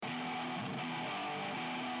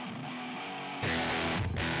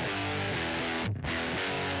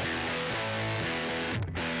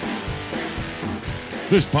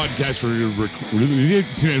This podcast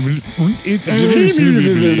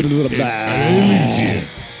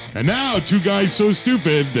and now two guys so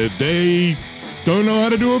stupid that they don't know how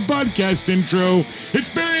to do a podcast intro. It's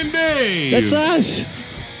Barry and Dave. That's us.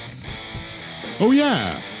 Oh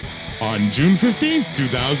yeah, on June 15th,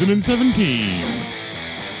 2017.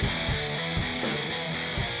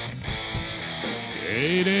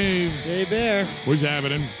 Hey Dave. Hey Bear. What's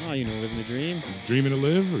happening? Oh, you know, living the dream. Dreaming to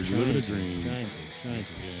live, or you living a dream? Trying to.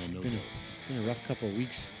 Yeah, no doubt. Been a rough couple of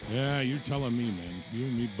weeks. Yeah, you're telling me, man. You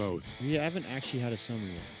and me both. We haven't actually had a summer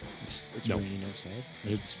yet. It's No. raining outside.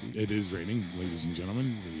 It is raining, ladies and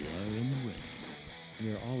gentlemen. We are in the rain.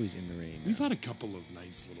 We're always in the rain. We've had a couple of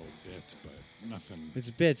nice little bits, but nothing.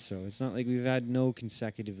 It's bits, though. It's not like we've had no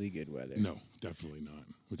consecutively good weather. No, definitely not.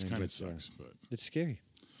 Which And kind of it's, sucks, but It's scary.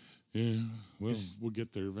 yeah. Well, we'll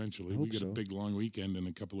get there eventually. We hope got a so. big long weekend in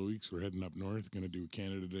a couple of weeks. We're heading up north, going to do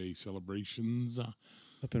Canada Day celebrations.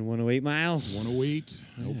 Up in 108 Mile. 108.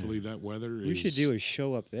 Yeah. Hopefully that weather is. We should do a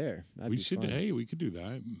show up there. That'd We be should. fun. Hey, we could do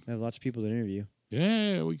that. I have lots of people to interview.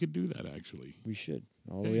 Yeah, we could do that actually. We should.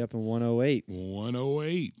 All the Hey. way up in 108.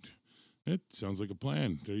 108. That sounds like a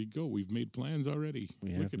plan. There you go. We've made plans already. We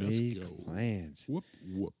Look have at us made go. plans. Whoop,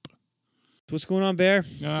 whoop. So what's going on, Bear?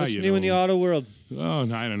 What's you new in the know. auto world? Oh,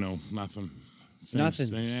 I don't know. Nothing. Nothing.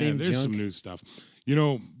 Same There's junk. some new stuff. You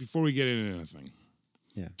know, before we get into anything,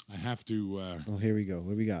 Yeah. I have to, Oh, here we go.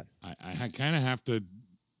 What do we got? I kind of have to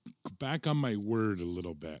go back on my word a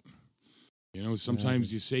little bit. You know,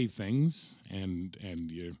 sometimes you say things and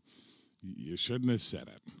you shouldn't have said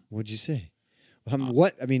it. What'd you say?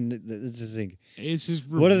 What? I mean, this is the thing. It's just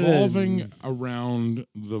What are the- revolving around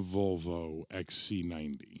the Volvo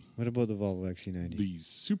XC90. What about the Volvo XC90? The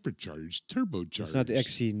supercharged, turbocharged. It's not the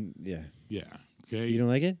XC. Yeah. Yeah. Okay. You don't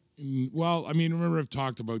like it? Well, I mean, remember I've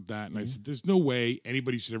talked about that, and I Mm-hmm. said there's no way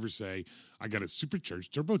anybody should ever say I got a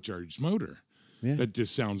supercharged, turbocharged motor. Yeah. That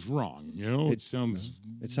just sounds wrong. You know, it sounds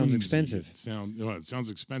whimsy. expensive. It sounds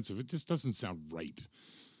expensive. It just doesn't sound right.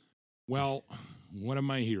 Well, one of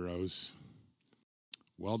my heroes,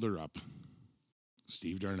 welder up,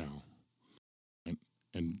 Steve Darnell,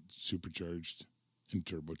 and supercharged and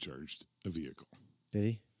turbocharged a vehicle. Did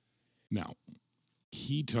he? Now,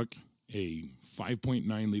 he took a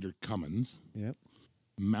 5.9 liter Cummins, Yep.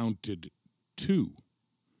 mounted two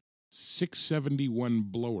 671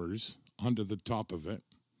 blowers onto the top of it,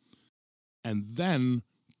 and then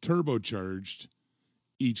turbocharged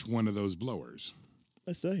each one of those blowers.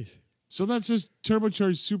 That's nice. So that's just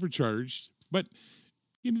turbocharged, supercharged. But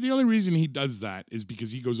you know, the only reason he does that is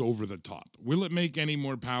because he goes over the top. Will it make any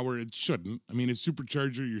more power? It shouldn't. I mean, a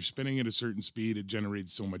supercharger, you're spinning at a certain speed, it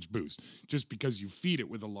generates so much boost. Just because you feed it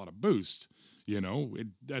with a lot of boost, you know,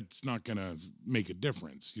 that's not going to make a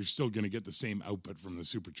difference. You're still going to get the same output from the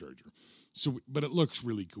supercharger. So, but it looks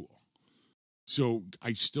really cool. So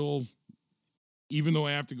I still, even though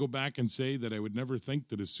I have to go back and say that I would never think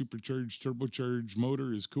that a supercharged, turbocharged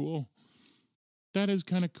motor is cool, that is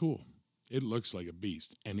kind of cool. It looks like a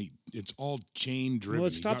beast, and it's all chain driven. Well,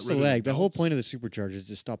 it stops the lag. The whole point of the supercharger is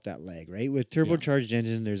to stop that lag, right? With turbocharged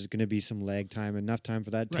engine, there's going to be some lag time, enough time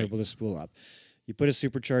for that Right. turbo to spool up. You put a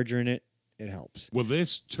supercharger in it, it helps. Well,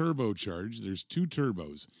 this turbocharged, there's two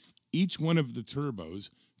turbos. Each one of the turbos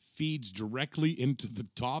feeds directly into the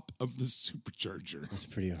top of the supercharger. That's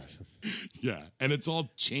pretty awesome. Yeah, and it's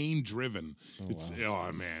all chain driven.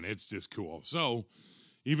 Oh man, it's just cool. So,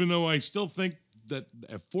 even though I still think that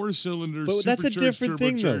a 4-cylinder But that's a supercharged different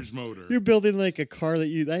thing, though. turbocharged motor. You're building like a car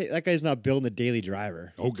that guy's not building a daily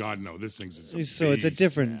driver. Oh God, no! This thing's a So beast, it's a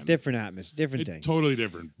different man. atmosphere, different thing. Totally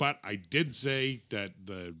different. But I did say that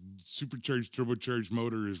the supercharged turbocharged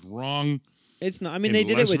motor is wrong. It's not. I mean, they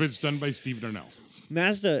did it unless if with it's done by Steve Darnell.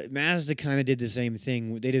 Mazda kind of did the same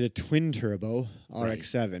thing. They did a twin turbo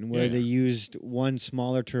RX-7 where they used one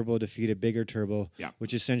smaller turbo to feed a bigger turbo,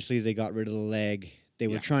 which essentially they got rid of the lag. They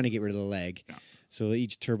were trying to get rid of the lag. Yeah. So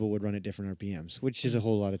each turbo would run at different RPMs, which is a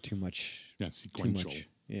whole lot of too much. Yeah, sequential. Too much.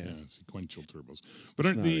 Yeah. Sequential turbos. But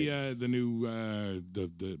aren't the new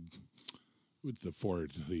the with the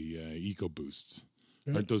Ford EcoBoosts?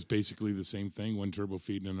 Aren't those basically the same thing? One turbo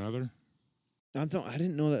feeding another? I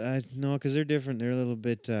didn't know that. No, because they're different. They're a little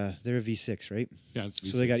bit. They're a V6, right? Yeah, it's V6.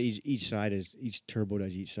 So they got each side is each turbo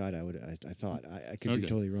does each side. I thought I could be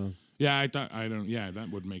totally wrong. Yeah, I thought I don't. Yeah, that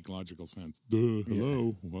would make logical sense.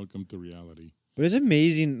 Hello, welcome to reality. But it's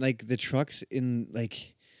amazing, like the trucks in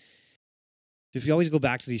like. If you always go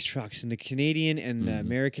back to these trucks in the Canadian and the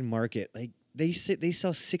American market, like they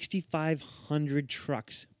sell 6,500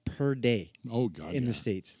 trucks per day. Oh God, in the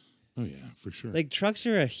States. Oh, yeah, for sure. Like, trucks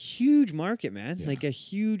are a huge market, man. Yeah. Like, a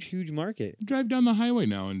huge, huge market. Drive down the highway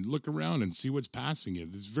now and look around and see what's passing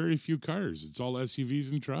it. There's very few cars. It's all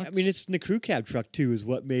SUVs and trucks. I mean, it's the crew cab truck, too, is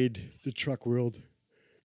what made the truck world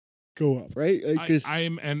go up, right?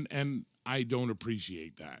 I don't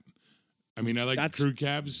appreciate that. I mean, I like the crew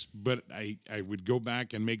cabs, but I would go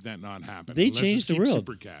back and make that not happen. They changed the world.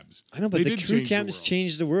 Super cabs. I know, but the crew cabs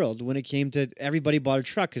changed the world when it came to everybody bought a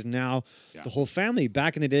truck because now the whole family.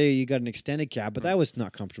 Back in the day, you got an extended cab, but that was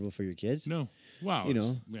not comfortable for your kids. No, wow. You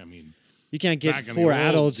know, I mean, you can't get 4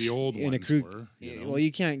 adults in a crew. Well,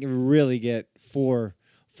 you can't really get 4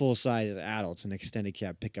 full-size adults in an extended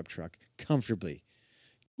cab pickup truck comfortably.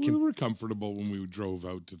 We were comfortable when we drove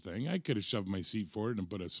out to thing. I could have shoved my seat forward and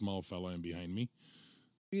put a small fella in behind me.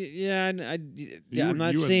 Yeah, I'm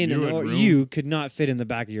not saying you could not fit in the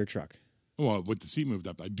back of your truck. Well, with the seat moved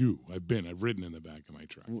up, I do. I've ridden in the back of my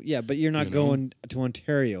truck. Yeah, but you're not going to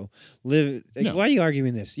Ontario. Why are you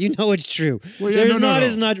arguing this? You know it's true. Well,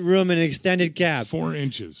 There's not room in an extended cab. 4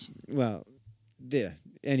 inches. Well, yeah.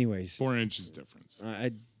 Anyways, 4 inches difference.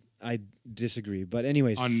 I disagree, but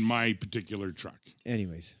anyways, on my particular truck.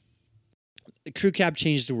 Anyways, the crew cab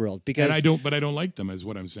changed the world because I don't like them, is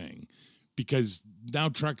what I'm saying, because now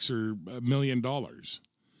trucks are $1 million.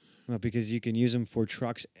 Well, because you can use them for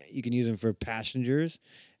trucks, you can use them for passengers,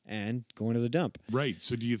 and going to the dump. Right.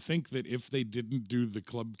 So, do you think that if they didn't do the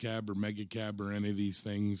club cab or mega cab or any of these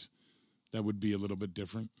things, that would be a little bit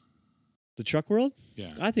different? The truck world?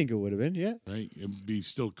 Yeah. I think it would have been, yeah. Right? It'd be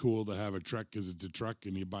still cool to have a truck because it's a truck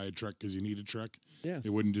and you buy a truck because you need a truck. Yeah. It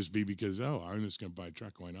wouldn't just be because, I'm just going to buy a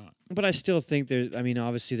truck. Why not? But I still think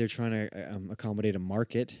obviously they're trying to accommodate a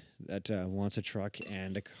market that wants a truck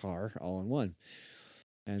and a car all in one.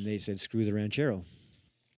 And they said, screw the Ranchero.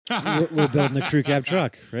 we're building the crew cab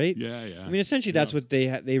truck, right? Yeah, yeah. I mean, essentially that's what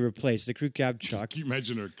they replaced, the crew cab truck. Can you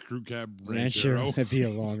imagine a crew cab Ranchero? That'd be a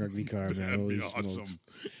long, ugly car, man. That'd be awesome.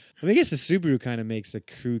 I mean, I guess the Subaru kind of makes the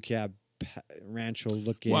crew cab Rancho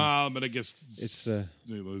looking. Well, but I guess it's the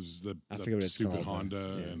stupid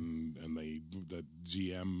Honda and the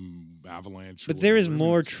GM Avalanche. But there is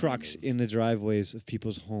more trucks in the driveways of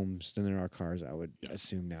people's homes than there are cars, I would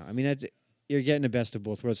assume now. I mean, you're getting the best of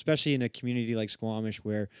both worlds, especially in a community like Squamish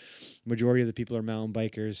where majority of the people are mountain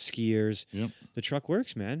bikers, skiers. Yep. The truck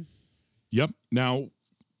works, man. Yep. Now,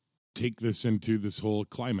 take this into this whole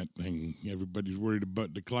climate thing. Everybody's worried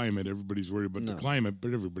about the climate. Everybody's worried about the climate,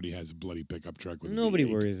 but everybody has a bloody pickup truck with Nobody a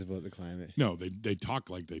V8. Worries about the climate. No, they talk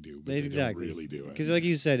like they do, but they don't really do it. Because like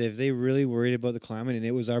you said, if they really worried about the climate and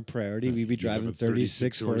it was our priority, we'd be driving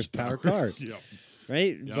 36 horsepower cars. Yep.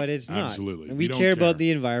 Right? Yep. But it's not. Absolutely. And we care about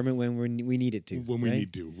the environment when we need it to. When we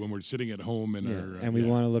need to. When we're sitting at home and and we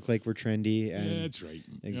want to look like we're trendy. And that's right.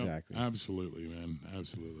 Exactly. Yep. Absolutely, man.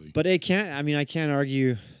 Absolutely. But I can't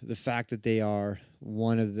argue the fact that they are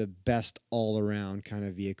one of the best all-around kind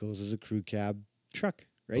of vehicles as a crew cab truck.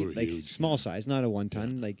 Right? Oh, like huge, small size, not a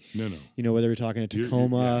 1-ton. Yeah. Like no. You know, whether we're talking a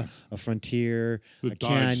Tacoma, a Frontier, the a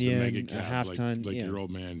Dodge, Canyon, a half-ton. Like your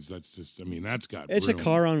old man's, that's just, I mean, that's got It's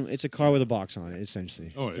room. It's a car with a box on it,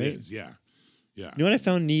 essentially. Oh, it is, yeah. Yeah. You know what I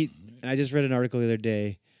found neat? And I just read an article the other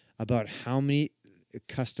day about how many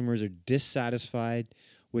customers are dissatisfied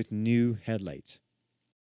with new headlights.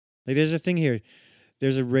 Like, there's a thing here.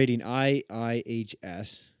 There's a rating.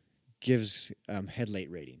 IIHS gives headlight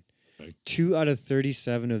rating. 2 out of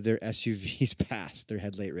 37 of their SUVs passed their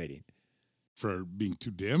headlight rating. For being too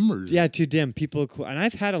dim? Or? Yeah, too dim. And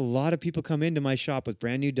I've had a lot of people come into my shop with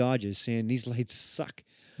brand new Dodges saying, these lights suck.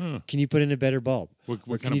 Huh. Can you put in a better bulb?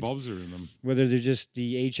 What kind of bulbs are in them? Whether they're just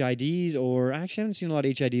the HIDs or, actually I haven't seen a lot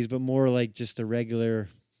of HIDs, but more like just the regular,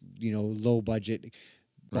 low budget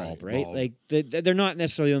bulb, right? Bulb. Like they're not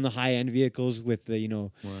necessarily on the high end vehicles with the,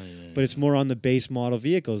 but it's more on the base model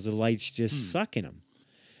vehicles. The lights just suck in them.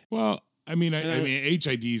 Well, I mean,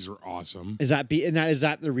 HIDs are awesome. Is that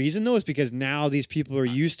the reason though? Is because now these people are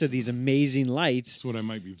used to these amazing lights. That's what I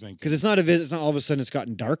might be thinking. Because it's not all of a sudden it's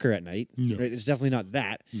gotten darker at night. No, right? It's definitely not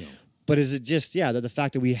that. No. But is it just that the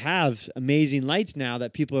fact that we have amazing lights now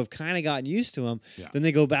that people have kind of gotten used to them? Yeah. Then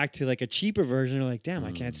they go back to like a cheaper version. They're like, damn,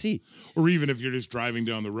 I can't see. Or even if you're just driving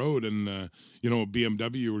down the road and a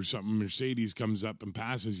BMW or something, Mercedes comes up and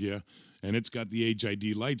passes you. And it's got the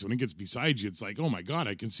HID lights. When it gets beside you, it's like, oh, my God,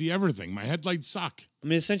 I can see everything. My headlights suck. I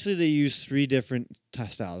mean, essentially, they use 3 different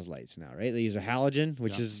styles of lights now, right? They use a halogen,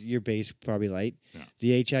 which is your base probably light,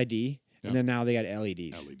 the HID, and then now they got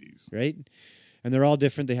LEDs. Right? And they're all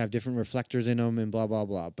different. They have different reflectors in them and blah, blah,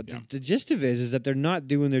 blah. But the gist of it is that they're not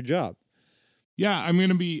doing their job. Yeah,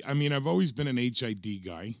 I've always been an HID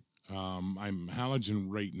guy. I'm halogen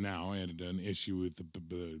right now. I had an issue with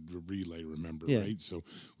the relay, remember, Yeah. right? So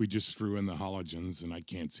we just threw in the halogens, and I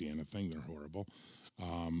can't see anything. They're horrible.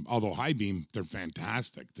 Although high beam, they're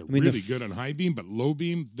fantastic. They're really good on high beam, but low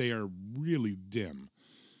beam, they are really dim.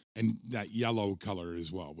 And that yellow color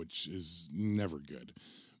as well, which is never good.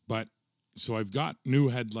 But so I've got new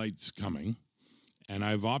headlights coming, and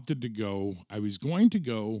I've opted to go. I was going to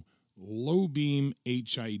go low beam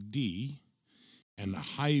HID and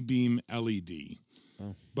high beam LED.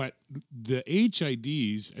 Oh. But the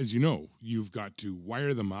HIDs, as you know, you've got to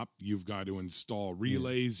wire them up. You've got to install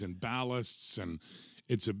relays and ballasts, and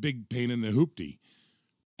it's a big pain in the hoopty.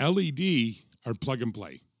 LED are plug and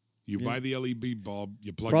play. You buy the LED bulb,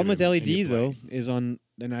 you plug it in. Problem with LED, though, is and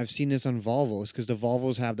I've seen this on Volvos, because the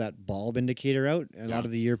Volvos have that bulb indicator out. A lot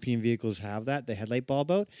of the European vehicles have that, the headlight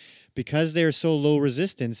bulb out. Because they're so low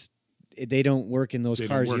resistance, they don't work in those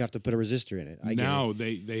cars. You have to put a resistor in it.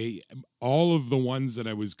 They all of the ones that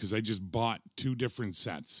because I just bought 2 different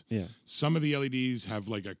sets. Yeah. Some of the LEDs have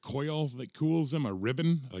like a coil that cools them, a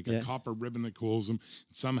ribbon, like a copper ribbon that cools them.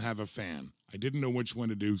 Some have a fan. I didn't know which one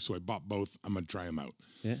to do, so I bought both. I'm going to try them out.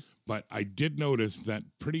 Yeah. But I did notice that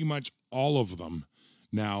pretty much all of them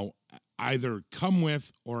now either come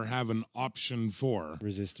with or have an option for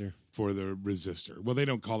resistor. For the resistor. Well, they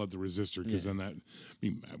don't call it the resistor because then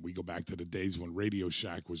we go back to the days when Radio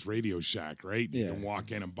Shack was Radio Shack, right? You can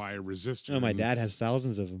walk in and buy a resistor. Oh, my dad has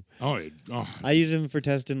thousands of them. Oh, I use them for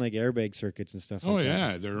testing like airbag circuits and stuff.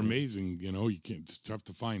 They're amazing. You know, it's tough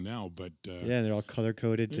to find now, but they're all color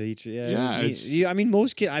coded to each. I mean,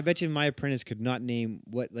 most kids. I bet you my apprentice could not name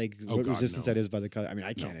what resistance that is by the color. I mean,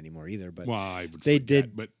 I can't anymore either. But I would they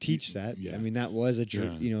forget, did teach that. Yeah. I mean, that was a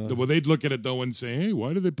Well, they'd look at it though and say, "Hey,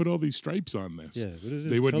 why do they put all these stripes on this?" Yeah, what is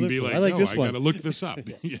this? They wouldn't be like, I like this I one. got to look this up.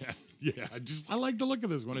 I like the look of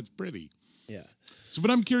this one. It's pretty. Yeah. So,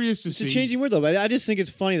 but I'm curious to see. It's a changing world, though. But I just think it's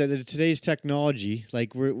funny that today's technology,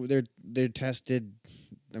 like they're tested.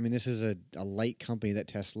 I mean, this is a light company that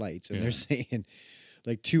tests lights, and they're saying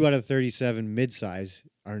like 2 out of 37 midsize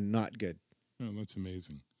are not good. Oh, that's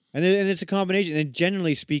amazing. And it's a combination. And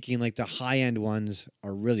generally speaking, like the high end ones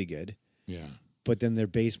are really good. Yeah. But then their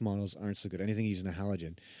base models aren't so good. Anything using a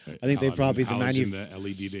halogen. I think they probably the LED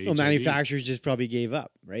to HID. Manufacturers just probably gave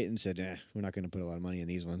up, right, and said, we're not going to put a lot of money in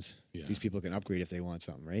these ones. Yeah. These people can upgrade if they want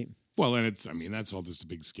something, right? Well, and that's all just a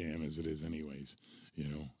big scam as it is anyways. You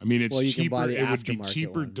know, I mean, it's cheaper. It would be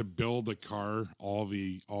cheaper to build a car all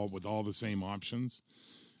with all the same options.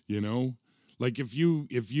 You know, like if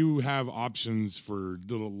you have options for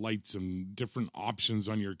little lights and different options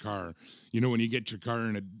on your car, you know, when you get your car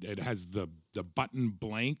and it has the button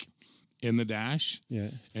blank in the dash. Yeah.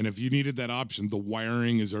 And if you needed that option, the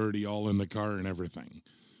wiring is already all in the car and everything.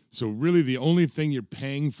 So really the only thing you're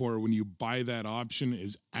paying for when you buy that option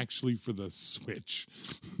is actually for the switch.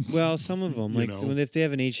 Well, some of them, like if they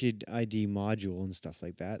have an HID module and stuff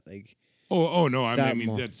like that, like... Oh no, I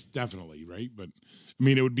mean that's definitely, right? But I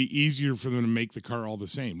mean, it would be easier for them to make the car all the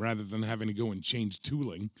same rather than having to go and change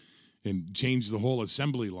tooling and change the whole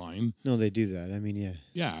assembly line. No, they do that. I mean, yeah.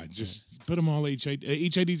 Yeah, just put them all HID.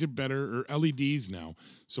 HIDs are better, or LEDs now.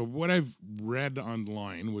 So what I've read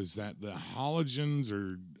online was that the halogens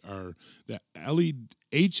are the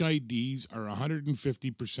HIDs are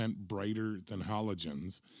 150% brighter than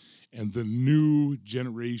halogens, and the new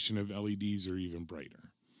generation of LEDs are even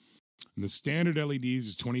brighter. And the standard LEDs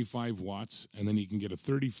is 25 watts, and then you can get a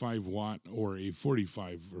 35 watt or a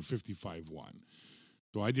 45 or 55 watt.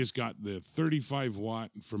 So I just got the 35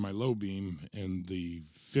 watt for my low beam and the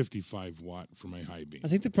 55 watt for my high beam. I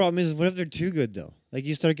think the problem is, what if they're too good, though? Like,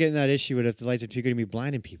 you start getting that issue with if the lights are too good and be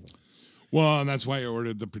blinding people. Well, and that's why I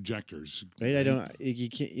ordered the projectors. Right? You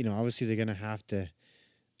can't, obviously they're going to have to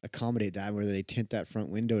accommodate that, where they tint that front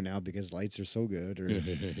window now because lights are so good, or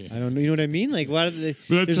I don't know, you know what I mean? Like, what?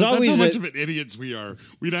 That's how much of an idiots we are.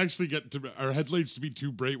 We'd actually get our headlights to be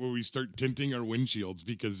too bright when we start tinting our windshields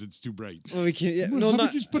because it's too bright. Well, we can't. Yeah, how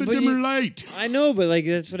about just put a dimmer light? I know, but like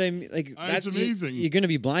that's what I mean. Like that's amazing. You're going to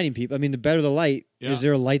be blinding people. I mean, the better the light. Yeah. Is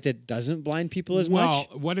there a light that doesn't blind people as much?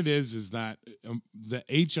 Well, what it is that the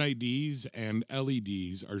HIDs and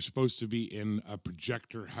LEDs are supposed to be in a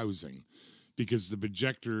projector housing. Because the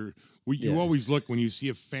projector, you always look when you see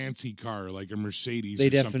a fancy car like a Mercedes or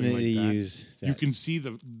something like that. They definitely use that. You can see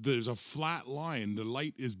there's a flat line. The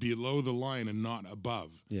light is below the line and not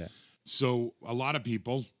above. Yeah. So a lot of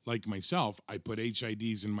people, like myself, I put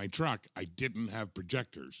HIDs in my truck. I didn't have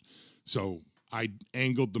projectors. So I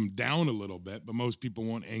angled them down a little bit, but most people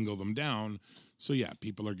won't angle them down. So yeah,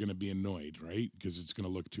 people are going to be annoyed, right? Because it's going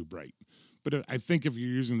to look too bright. But I think if you're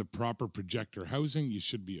using the proper projector housing, you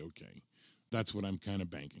should be okay. That's what I'm kind of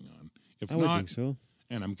banking on. If I would not, think so.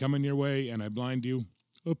 and I'm coming your way and I blind you,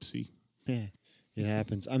 oopsie. Yeah, it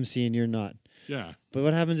happens. I'm seeing you're not. Yeah. But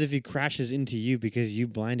what happens if he crashes into you because you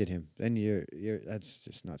blinded him? Then you're that's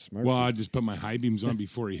just not smart. Well, I just put my high beams on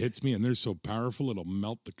before he hits me, and they're so powerful it'll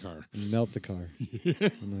melt the car. Melt the car.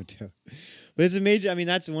 No doubt. But it's a major. I mean,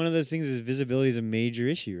 that's one of those things. Is visibility is a major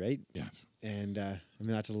issue, right? Yes. And I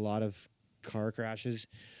mean, that's a lot of car crashes.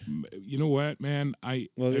 You know what, man?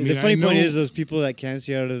 The funny point is those people that can't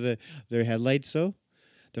see out of their headlights. So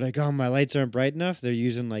they're like, "Oh, my lights aren't bright enough." They're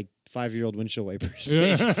using like 5-year-old windshield wipers,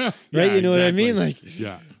 right? Yeah, you know what I exactly. mean? Like,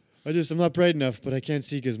 yeah. I'm not bright enough, but I can't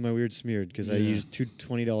see because my weird's smeared because I used two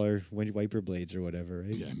 $20 wiper blades or whatever,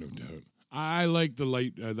 right? Yeah, no doubt. I like the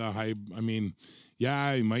light, the high. I mean, yeah,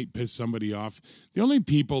 I might piss somebody off. The only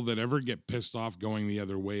people that ever get pissed off going the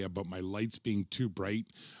other way about my lights being too bright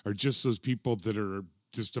are just those people that are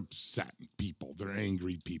just upset people. They're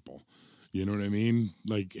angry people. You know what I mean?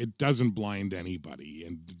 Like, it doesn't blind anybody.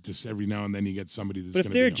 And just every now and then you get somebody that's going to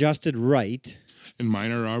But if they're adjusted right. And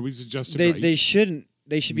mine are always adjusted right. They shouldn't.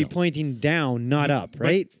 They should be pointing down, not up,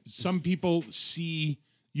 right? But some people see,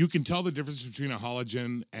 you can tell the difference between a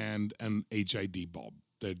halogen and an HID bulb.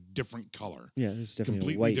 The different color. Yeah, it's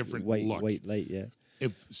definitely completely different look. White light, yeah.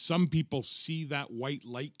 If some people see that white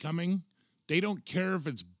light coming, they don't care if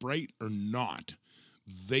it's bright or not.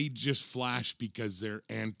 They just flash because they're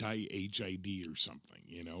anti-HID or something.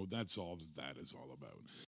 You know, that's all that is all about.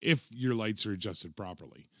 If your lights are adjusted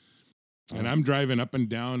properly. And I'm driving up and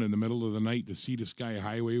down in the middle of the night, the Sea to Sky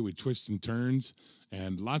Highway with twists and turns,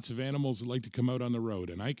 and lots of animals that like to come out on the road.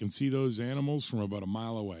 And I can see those animals from about a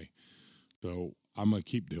mile away. So I'm going to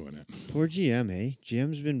keep doing it. Poor GM, eh?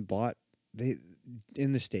 GM's been bought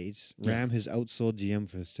in the States. Ram has outsold GM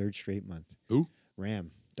for the third straight month. Who?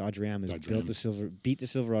 Ram. Dodge Ram has beat the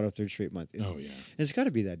Silverado third straight month. Oh, yeah. It's got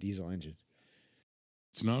to be that diesel engine.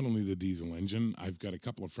 It's not only the diesel engine. I've got a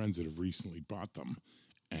couple of friends that have recently bought them.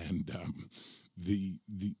 And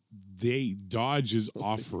Dodge is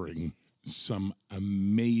offering some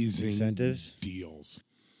amazing incentives deals.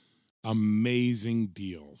 Amazing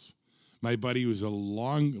deals. My buddy was a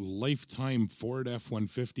lifetime Ford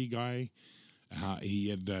F-150 guy. He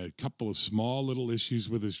had a couple of small little issues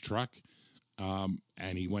with his truck.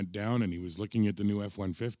 And he went down and he was looking at the new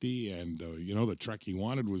F-150 and, the truck he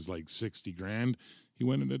wanted was like $60,000. He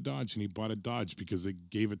went into Dodge and he bought a Dodge because they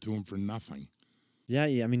gave it to him for nothing. Yeah.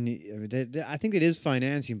 I mean, I think it is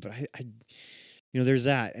financing, but I there's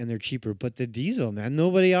that and they're cheaper. But the diesel, man,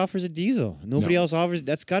 nobody offers a diesel. Nobody else offers.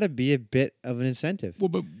 That's got to be a bit of an incentive.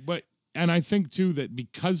 Well, but and I think too that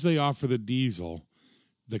because they offer the diesel,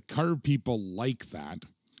 the car people like that.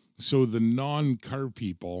 So the non-car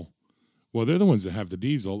people, well, they're the ones that have the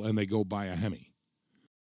diesel and they go buy a Hemi,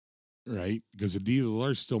 right? Because the diesels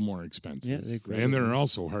are still more expensive. Yeah, and they're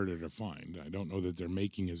also harder to find. I don't know that they're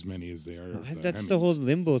making as many as they are. That's the whole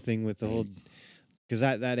limbo thing with the whole, because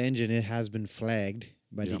that engine, it has been flagged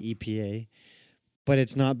by the EPA, but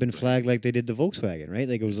it's not been flagged like they did the Volkswagen, right?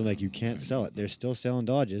 Like it was like you can't sell it. They're still selling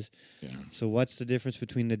Dodges. Yeah. So what's the difference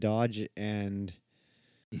between the Dodge and...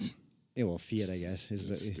 Fiat, I guess.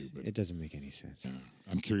 Stupid. It doesn't make any sense. Yeah.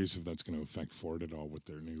 I'm curious if that's going to affect Ford at all with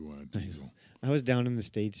their new diesel. I was down in the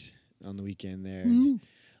States on the weekend there. And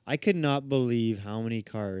I could not believe how many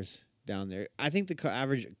cars down there. I think the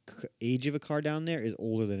average age of a car down there is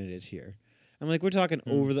older than it is here. I'm like, we're talking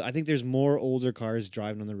I think there's more older cars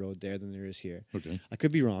driving on the road there than there is here. Okay. I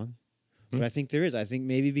could be wrong, but I think there is. I think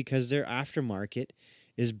maybe because their aftermarket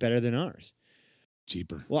is better than ours.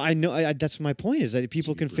 Cheaper. Well, I know that's my point is that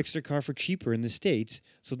people can fix their car for cheaper in the States,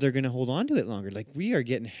 so they're going to hold on to it longer. Like we are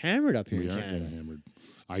getting hammered up here in Canada. Getting hammered.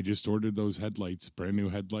 I just ordered those headlights, brand new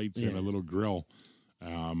headlights and a little grill,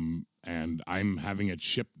 and I'm having it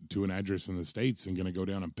shipped to an address in the States and going to go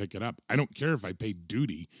down and pick it up. I don't care if I pay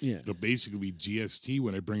duty. Yeah. It'll basically be GST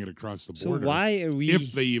when I bring it across the border. So why are we...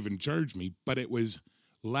 If they even charge me, but it was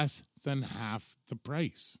less than half the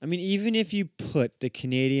price. I mean, even if you put the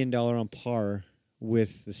Canadian dollar on par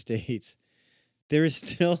with the States, there is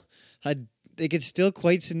still it's still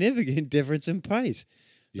quite significant difference in price,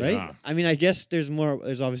 right? Yeah. I mean, I guess there's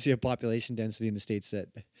obviously a population density in the States that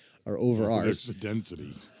are over ours. There's a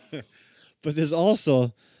density. But there's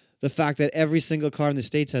also the fact that every single car in the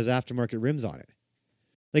States has aftermarket rims on it.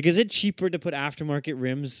 Like, is it cheaper to put aftermarket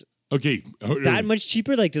rims? Okay. That much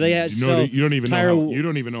cheaper? Like, do they have you don't even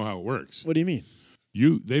know how it works. What do you mean?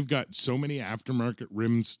 They've got so many aftermarket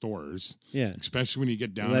rim stores, especially when you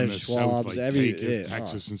get down in the south, like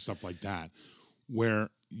Texas and stuff like that, where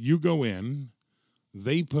you go in,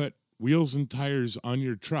 they put wheels and tires on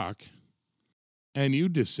your truck, and you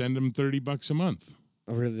just send them $30 a month.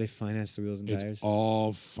 Or do they finance the wheels and tires? It's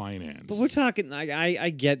all financed. But we're talking. I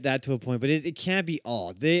get that to a point, but it can't be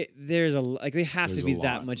all. They have to be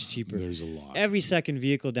that much cheaper. There's a lot. Every second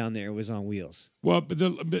vehicle down there was on wheels. Well, but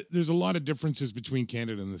there's a lot of differences between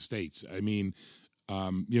Canada and the States. I mean,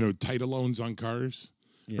 title loans on cars.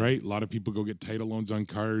 Yeah. Right? A lot of people go get title loans on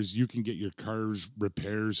cars. You can get your car's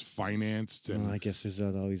repairs financed. And I guess there's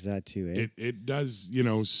always that too, eh? It does,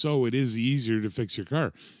 so it is easier to fix your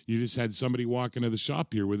car. You just had somebody walk into the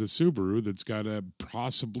shop here with a Subaru that's got a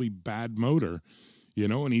possibly bad motor,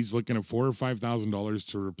 and he's looking at $4,000 or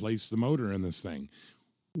 $5,000 to replace the motor in this thing.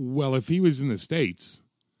 Well, if he was in the States,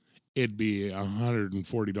 it'd be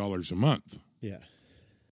 $140 a month. Yeah.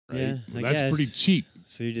 Right? Yeah, well, that's pretty cheap.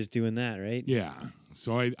 So you're just doing that, right? Yeah.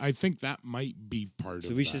 So I think that might be part of it.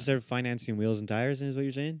 So we should start financing wheels and tires, is what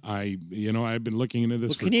you're saying? I've been looking into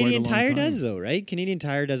this for Canadian quite a long time. Tire does, though, right? Canadian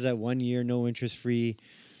Tire does that 1 year, no interest free,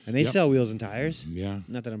 and they sell wheels and tires. Yeah.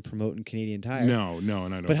 Not that I'm promoting Canadian Tire. No, and I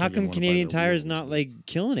don't. But how come Canadian Tire is not like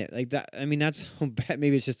killing it like that? I mean, that's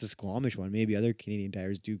maybe it's just a Squamish one. Maybe other Canadian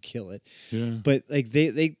Tires do kill it. Yeah. But like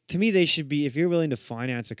they to me, they should be. If you're willing to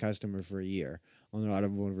finance a customer for a year on their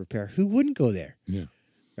automotive repair, who wouldn't go there? Yeah.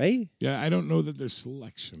 Right? Yeah, I don't know that their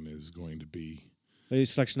selection is going to be.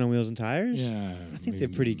 Selection on wheels and tires? Yeah. I think they're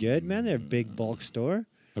pretty good, man. They're a big bulk store.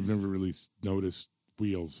 I've never really noticed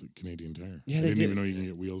wheels at Canadian Tire. Yeah, I didn't even know you can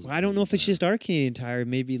get wheels. Well, I don't know if it's just our Canadian Tire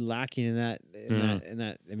maybe lacking in that.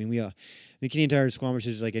 I mean, the Canadian Tire Squamish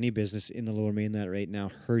is like any business in the Lower Mainland right now,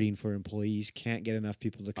 hurting for employees. Can't get enough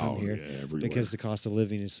people to come here because the cost of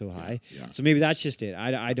living is so high. Yeah. So maybe that's just it.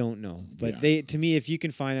 I don't know, but to me, if you can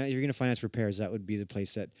finance, you're going to finance repairs, that would be the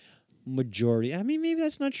place that majority. I mean, maybe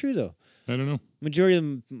that's not true though. I don't know. Majority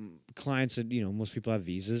of clients, most people have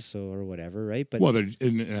visas, or whatever, right? But they're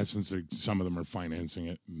in essence, some of them are financing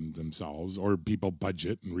it themselves, or people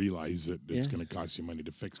budget and realize that it's going to cost you money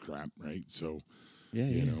to fix crap, right? So,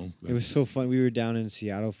 it was so fun. We were down in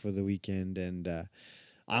Seattle for the weekend, and I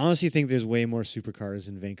honestly think there's way more supercars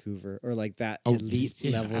in Vancouver, or like that elite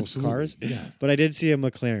level absolutely. cars. Yeah. But I did see a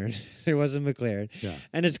McLaren. There was a McLaren. Yeah.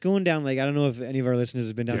 And it's going down, like, I don't know if any of our listeners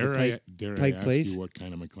have been down to Pike I ask Place. You what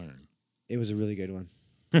kind of McLaren? It was a really good one.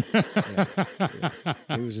 It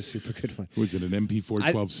was a super good one. Was it an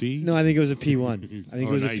MP412C? No, I think it was a P1. I think it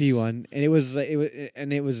was nice. a P1,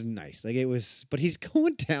 and it was nice. Like it was, but he's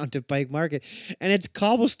going down to Pike Market, and it's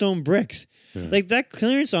cobblestone bricks. Yeah. Like that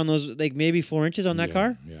clearance on those, like maybe 4 inches on that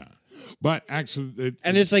car. Yeah, but actually,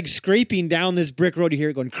 it's like scraping down this brick road. You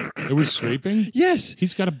hear it going. It was scraping. Yes,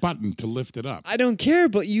 he's got a button to lift it up. I don't care,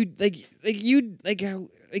 but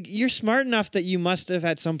you're smart enough that you must have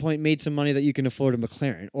at some point made some money that you can afford a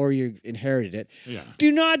McLaren, or you inherited it. Yeah.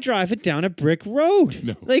 Do not drive it down a brick road.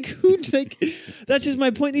 No. That's just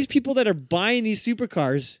my point. These people that are buying these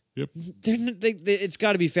supercars, it's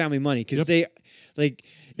got to be family money because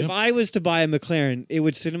if I was to buy a McLaren, it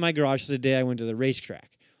would sit in my garage the day I went to the racetrack.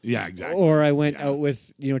 Yeah, exactly. Or I went out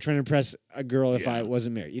with, trying to impress a girl if I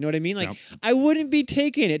wasn't married. You know what I mean? Like, I wouldn't be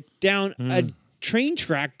taking it down a train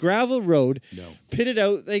track, gravel road, pitted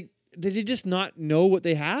out. Like, did they just not know what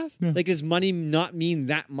they have? Yeah. Like, does money not mean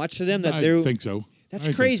that much to them? I think so. That's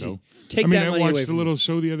crazy. So. Take that money away. I watched a little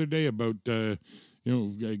show the other day about, a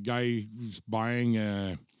guy who's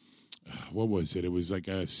buying what was it? It was like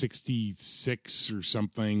a 66 or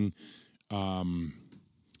something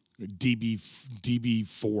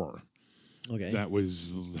DB4. Okay. That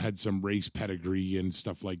had some race pedigree and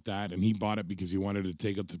stuff like that, and he bought it because he wanted to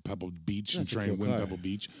take it to Pebble Beach and try and win Pebble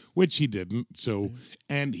Beach, which he didn't. So,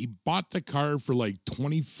 and he bought the car for like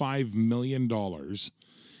 $25 million,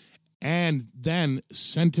 and then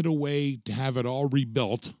sent it away to have it all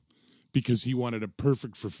rebuilt because he wanted it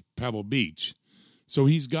perfect for Pebble Beach. So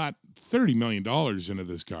he's got $30 million into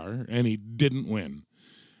this car, and he didn't win.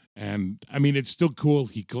 And I mean, it's still cool.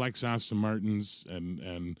 He collects Aston Martins,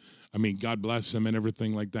 and I mean, God bless him and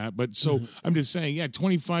everything like that. But so I'm just saying,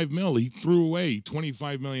 25 mil. He threw away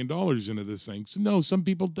 $25 million into this thing. So no, some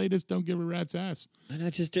people, they just don't give a rat's ass. And I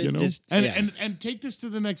just, and take this to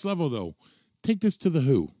the next level though. Take this to the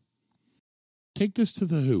Who. Take this to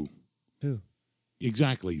the Who. Who?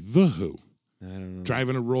 Exactly, the Who. I don't know.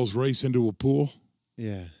 Driving a Rolls Royce into a pool.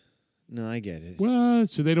 Yeah. No, I get it. Well,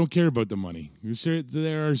 so they don't care about the money.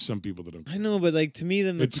 There are some people that don't care. I know, but like to me,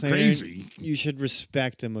 the McLaren, it's crazy. You should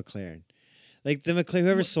respect a McLaren. Like the McLaren,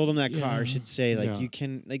 whoever sold him that car should say, you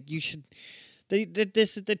can, you should.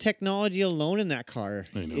 The technology alone in that car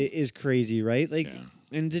is crazy, right?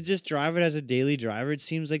 And to just drive it as a daily driver, it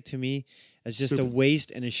seems like to me as just a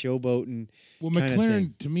waste and a showboat and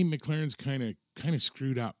McLaren to me, McLaren's kind of kind of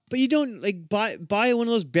screwed up. But you don't like buy one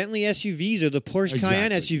of those Bentley SUVs or the Porsche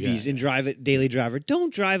Cayenne SUVs and drive it daily driver.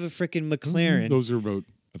 Don't drive a freaking McLaren. Those are about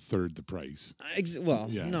a third the price.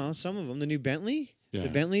 No, some of them. The new Bentley. Yeah. The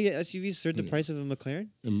Bentley SUV is third the price of a McLaren?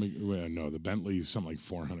 No, the Bentley is something like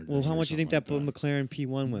 $400. Well, how much do you think that McLaren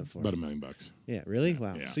P1 went for? About $1 million. Yeah, really?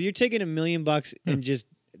 Wow. Yeah. So you're taking $1 million and just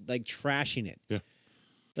like trashing it. Yeah.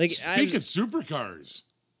 Like speak of supercars.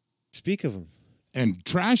 Speak of them. And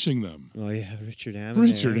trashing them. Oh, yeah, Richard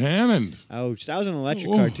Hammond. Ouch. That was an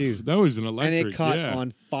electric car, too. That was an electric, and it caught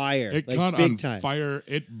on fire. It caught on fire.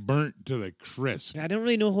 It burnt to the crisp. I don't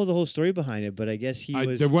really know the whole story behind it, but I guess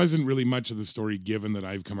there wasn't really much of the story given that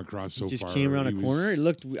I've come across so far. He just came around a corner? It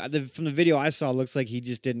looked, from the video I saw, it looks like he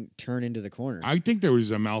just didn't turn into the corner. I think there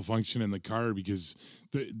was a malfunction in the car because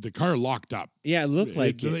the car locked up. Yeah, it looked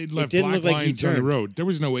like it. It left black lines on the road. There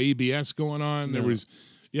was no ABS going on. There was...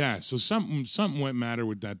 Yeah, so something went matter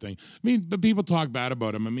with that thing. I mean, but people talk bad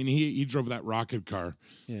about him. I mean, he drove that rocket car,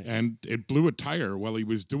 and it blew a tire while he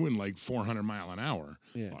was doing like 400 mile an hour.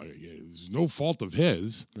 Yeah, it's no fault of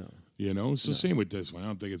his. No. You know, so same with this one. I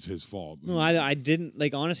don't think it's his fault. No, I didn't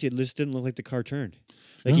like. Honestly, it just didn't look like the car turned.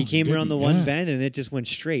 Like he came around the one bend and it just went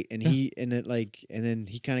straight, and and then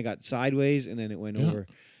he kind of got sideways, and then it went over.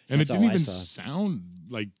 And it didn't even sound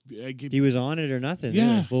like he was on it or nothing.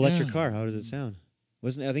 Yeah, electric car. How does it sound? I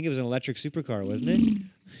think it was an electric supercar, wasn't it?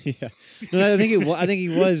 Yeah. No, I think he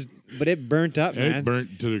was, but it burnt up, man. It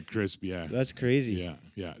burnt to the crisp, yeah. That's crazy.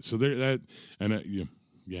 Yeah. So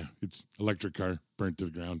it's electric car burnt to the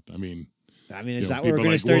ground. I mean, is that what we're going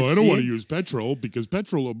to start seeing? I don't want to use petrol because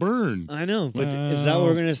petrol will burn. I know, but is that what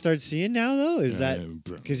we're going to start seeing now, though? Is that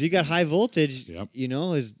because you got high voltage? Yep. You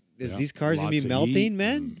know, is these cars going to be melting,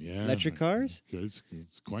 man? Electric cars? It's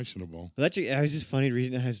questionable. Electric. I was just funny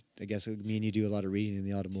reading. I guess me and you do a lot of reading in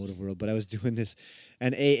the automotive world, but I was doing this.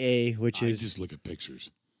 And AA, which is... I just look at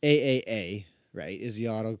pictures. AAA, right, is the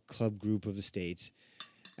Auto Club Group of the States.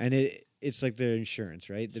 And it's like their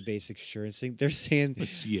insurance, right? The basic insurance thing. They're saying...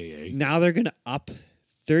 It's CAA. Now they're going to up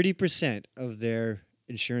 30% of their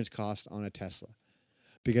insurance cost on a Tesla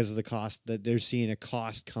because of the cost that they're seeing a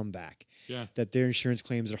cost come back. Yeah. That their insurance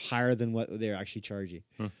claims are higher than what they're actually charging.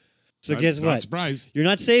 Huh. So guess what? Not surprised. You're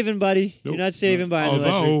not saving, buddy. Nope. You're not saving by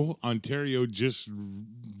although Ontario just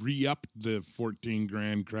re-upped the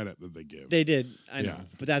 $14,000 credit that they give. They did. I know.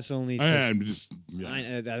 But that's only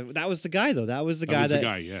that was the guy though. That was the guy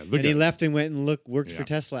and he left and went and worked for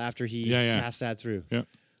Tesla after he passed that through. Yeah.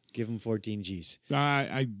 Give him 14 G's.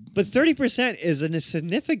 But 30% is a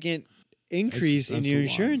significant increase in your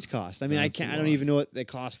insurance cost. I mean, I don't even know what the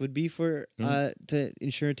cost would be for to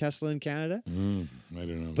insure a Tesla in Canada. I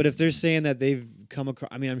don't know. But if they're saying that they've come across,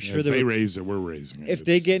 I mean, I'm sure if they raise it, we're raising it. If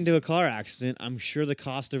they get into a car accident, I'm sure the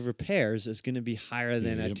cost of repairs is going to be higher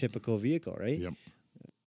than a typical vehicle, right?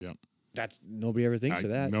 Yep. That's nobody ever thinks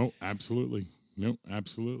of that. No, absolutely. No,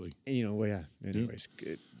 absolutely. You know, anyways,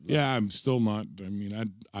 good. Yeah, I'm still not. I mean,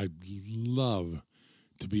 I'd love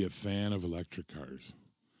to be a fan of electric cars.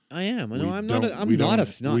 I am. I know. We don't have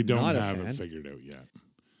it figured out yet.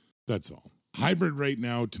 That's all. Hybrid right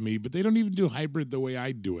now to me, but they don't even do hybrid the way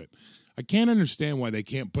I do it. I can't understand why they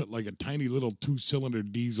can't put like a tiny little 2-cylinder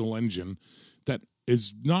diesel engine that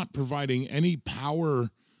is not providing any power,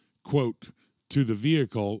 quote, to the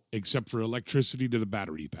vehicle except for electricity to the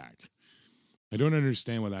battery pack. I don't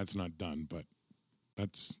understand why that's not done, but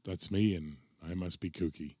that's me, and I must be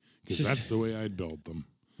kooky because that's the way I'd build them.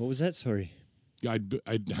 What was that? Sorry.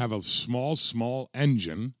 I'd have a small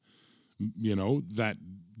engine, you know, that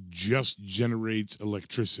just generates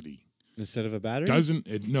electricity instead of a battery.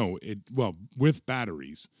 With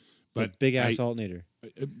batteries, but big ass alternator.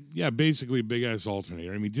 Basically a big ass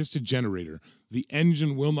alternator. I mean, just a generator. The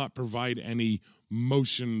engine will not provide any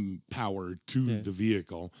motion power to the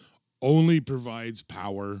vehicle. Only provides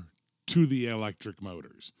power to the electric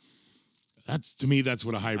motors. To me, that's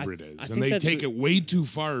what a hybrid is. And they take it way too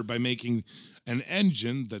far by making an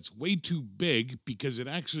engine that's way too big because it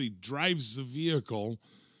actually drives the vehicle.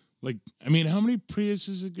 Like, I mean, how many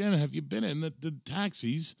Priuses, again, have you been in the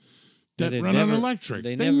taxis that run on electric?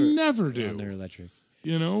 They never do. They're electric.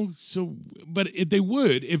 You know, so, but they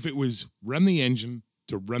would if it was run the engine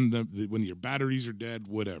to run them when your batteries are dead,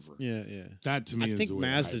 whatever. Yeah. That to me is the way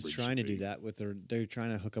Mazda's trying to do that with they're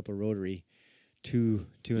trying to hook up a rotary to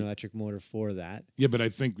an electric motor for that. Yeah, but I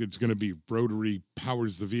think it's going to be rotary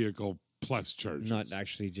powers the vehicle plus charges. Not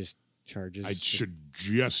actually just charges. It should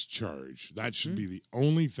just charge. That should be the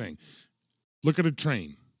only thing. Look at a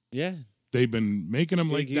train. Yeah. They've been making them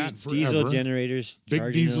like that forever. Diesel generators.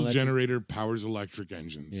 Big diesel generator powers electric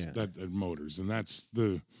engines, that motors, and that's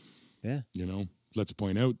the. Yeah. You know. let's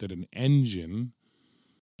point out that an engine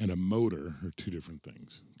and a motor are two different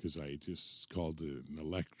things, because I just called it an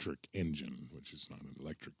electric engine, which is not an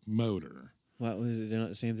electric motor. What was it? They're not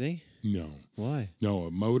the same thing? No. Why? No,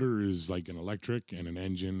 a motor is like an electric, and an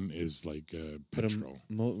engine is like petrol.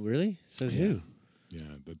 Really? Says who? Yeah,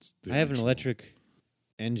 that's. I have an electric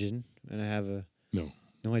engine, and I have a. No.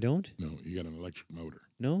 No, I don't. No, you got an electric motor.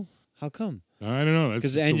 No, how come? I don't know.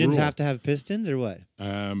 Because the engines have to have pistons, or what?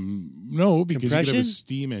 No, because you could have a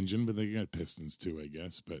steam engine, but they got pistons too, I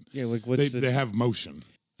guess. But yeah, like they have motion.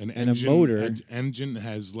 And engine, a motor. Engine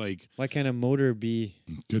has like. Why can't a motor be?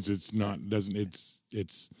 Because it's not doesn't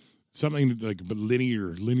it's something like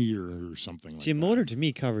linear or something. See, a motor to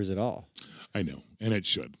me covers it all. I know, and it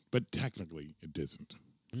should, but technically it doesn't.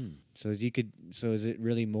 So is it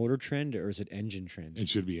really motor trend or is it engine trend? It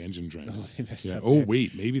should be engine trend. Oh, they messed up Oh there.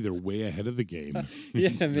 Wait, maybe they're way ahead of the game.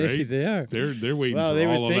 Yeah, maybe right? they are. They're waiting for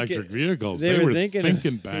all electric vehicles. They were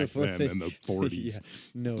thinking back then in the 40s.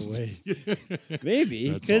 Yeah, no way. Maybe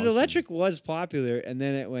because electric was popular, and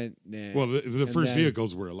then it went. Nah. Well, the first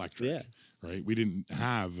vehicles were electric. Yeah. Right, we didn't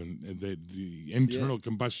have, and the internal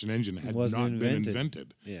combustion engine had not been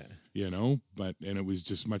invented. Yeah, but it was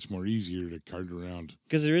just much more easier to cart around.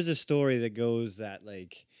 Because there is a story that goes that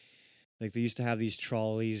like they used to have these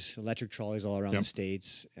trolleys, electric trolleys all around the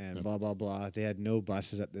states, and blah blah blah. They had no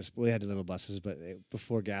buses at this. Well, they had little buses, but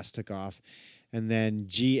before gas took off, and then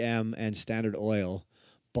GM and Standard Oil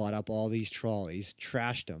bought up all these trolleys,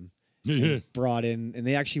 trashed them. Brought in, and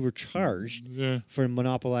they actually were charged for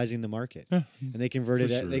monopolizing the market. And they converted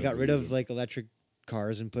it. They got rid of like electric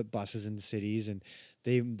cars and put buses in cities, and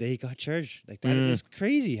they got charged. Like that is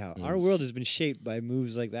crazy how our world has been shaped by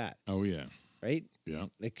moves like that. Oh yeah, right. Yeah,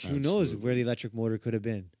 like who knows where the electric motor could have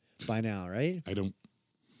been by now, right? I don't.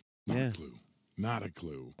 A clue. Not a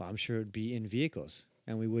clue. Well, I'm sure it'd be in vehicles,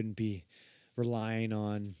 and we wouldn't be relying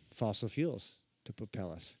on fossil fuels to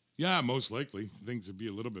propel us. Yeah, most likely. Things would be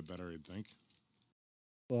a little bit better, I'd think.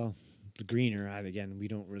 Well, the greener, again, we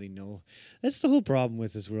don't really know. That's the whole problem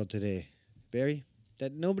with this world today, Barry,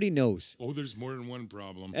 that nobody knows. Oh, there's more than one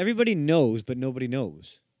problem. Everybody knows, but nobody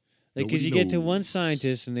knows. Like, because you get to one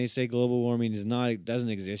scientist and they say global warming doesn't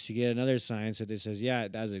exist. You get another scientist that says, yeah,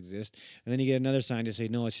 it does exist. And then you get another scientist say,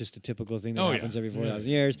 no, it's just a typical thing that happens every 4,000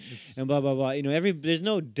 years. And blah, blah, blah. There's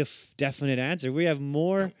no definite answer. We have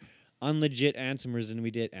more unlegit answers than we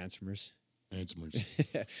did answers.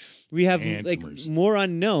 We have like more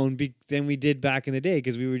unknown than we did back in the day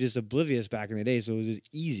because we were just oblivious back in the day, so it was just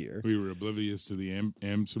easier. We were oblivious to the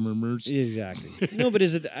answers. Exactly. No, but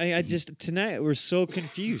is it? I just tonight we're so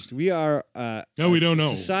confused. We are. No, we don't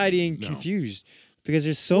know. Society and confused because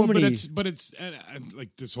there's so many. But it's like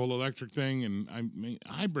this whole electric thing, and I mean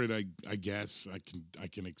hybrid. I guess I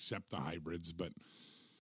can accept the hybrids, but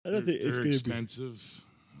I don't think it's expensive.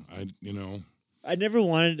 I never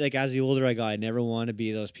wanted, like, as the older I got, I never wanted to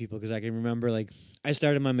be those people because I can remember, like, I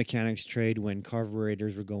started my mechanics trade when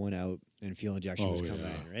carburetors were going out and fuel injection was coming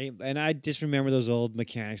in, right? And I just remember those old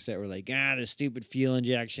mechanics that were like, the stupid fuel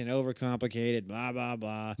injection, overcomplicated, blah, blah,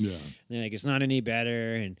 blah. Yeah. And they're like, it's not any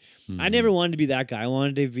better. And I never wanted to be that guy. I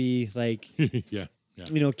wanted to be, like... Yeah.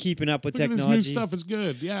 Keeping up with technology. This new stuff is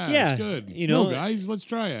good. Yeah, it's good. Guys, let's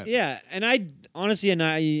try it. Yeah, and I honestly,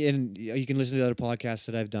 and you can listen to the other podcasts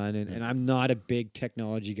that I've done, and I'm not a big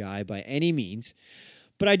technology guy by any means,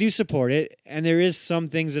 but I do support it. And there is some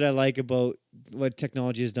things that I like about what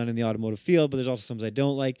technology has done in the automotive field, but there's also some I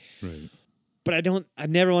don't like. Right. But I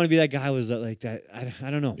never want to be that guy who was like that. I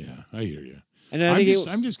don't know. Yeah, I hear you. And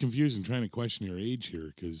I'm just confused and trying to question your age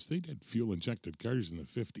here because they did fuel-injected cars in the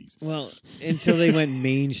 50s. Well, until they went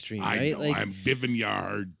mainstream, right? I know, I'm giving you a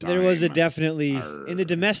hard time. There was a definitely, in the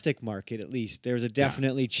domestic market at least, there was a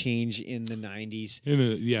definitely change in the 90s. In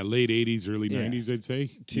the late 80s, early 90s, I'd say.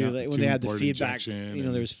 When they had the feedback,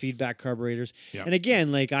 there was feedback carburetors. Yeah. And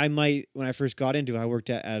again, like when I first got into it, I worked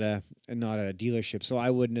not at a delership, so I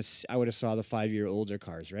would have saw the 5-year older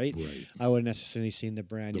cars, right? Right. I wouldn't necessarily seen the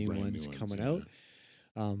brand new ones coming out.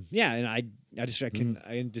 And I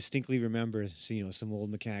can distinctly remember some old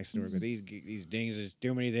mechanics that work with these things. There's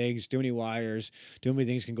too many things, too many wires, too many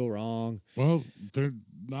things can go wrong. Well, they're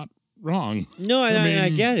not wrong. No, I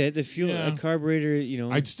get it. The fuel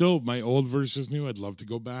carburetor, I'd still my old versus new. I'd love to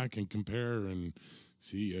go back and compare and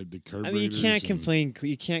see the carburetors. I mean, you can't complain.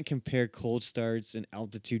 You can't compare cold starts and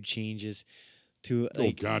altitude changes to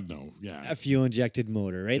God no, yeah, a fuel injected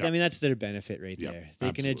motor, right? Yep. I mean, that's their benefit right there. They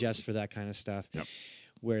absolutely. Can adjust for that kind of stuff. Yep.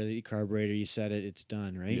 Where the carburetor, you said it's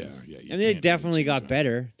done, right? Yeah. And they definitely got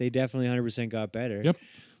better. They definitely 100% got better. Yep.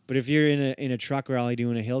 But if you're in a truck rally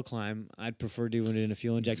doing a hill climb, I'd prefer doing it in a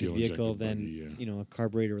fuel injected vehicle than a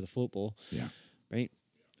carburetor with a float bowl. Yeah. right?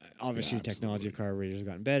 Obviously, the technology of carburetors has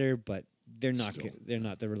gotten better, but they're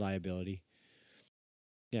not the reliability.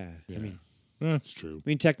 Yeah, I mean, that's true. I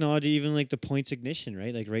mean, technology, even like the points ignition,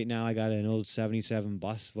 right? Like right now, I got an old '77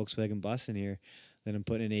 Volkswagen bus in here that I'm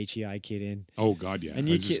putting an HEI kit in. Oh God, yeah. And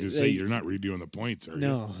I was just gonna say, you're not redoing the points, are you?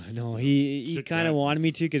 No. He kind of wanted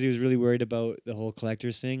me to because he was really worried about the whole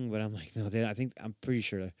collector's thing. But I'm like, no, I'm pretty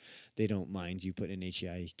sure they don't mind you putting an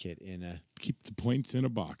HEI kit in a. Keep the points in a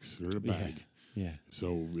box or a bag. Yeah.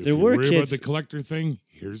 So if you're worried about the collector thing,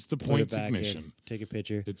 here's the points ignition. Take a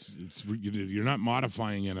picture. It's you're not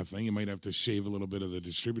modifying anything. You might have to shave a little bit of the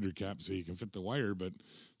distributor cap so you can fit the wire, but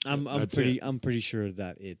I'm pretty sure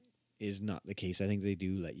that it is not the case. I think they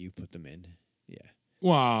do let you put them in. Yeah.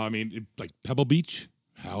 Well, I mean, like Pebble Beach.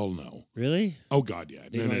 Hell no. Really? Oh God, yeah.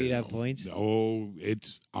 They want you to have points? Oh,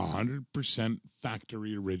 it's 100%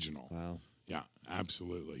 factory original. Wow. Yeah,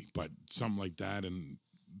 absolutely. But something like that and.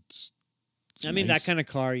 I mean, that kind of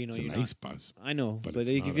car, it's a nice bus. I know, but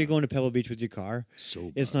if you're going to Pebble Beach with your car,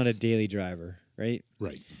 it's not a daily driver, right?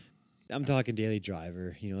 Right. I'm talking daily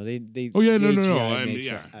driver. They. Oh yeah, no.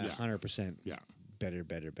 100%. Yeah. Better.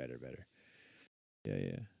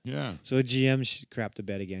 Yeah. So GM crapped the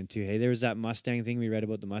bed again too. Hey, there was that Mustang thing we read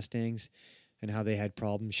about the Mustangs and how they had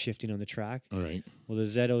problems shifting on the track. All right. Well, the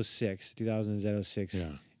Z06, 2000 Z06. Yeah.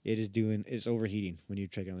 It's overheating when you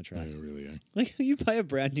take it on the track. Yeah, really. Like you buy a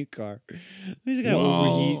brand new car, it's gonna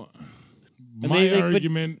overheat. My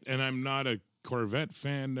argument, and I'm not a Corvette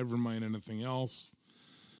fan. Never mind anything else.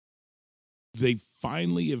 They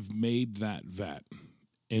finally have made that Vet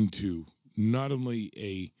into not only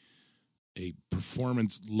a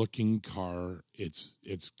performance-looking car. It's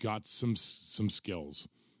got some skills.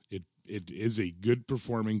 It is a good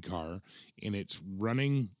performing car, and it's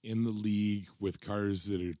running in the league with cars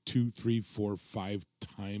that are 2, 3, 4, 5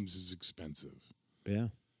 times as expensive. Yeah.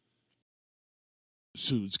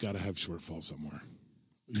 So it's got to have shortfall somewhere.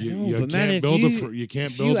 You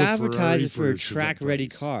can't build a advertise for a track-ready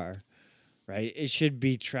car, right? It should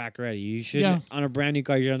be track-ready. You should on a brand new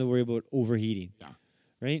car. You don't have to worry about overheating. Yeah.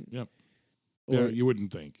 Right. Yep. Or you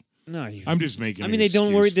wouldn't think. No, I'm just making. I mean, they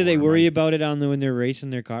don't worry. Do they worry about it when they're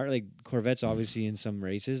racing their car? Like Corvettes, obviously, in some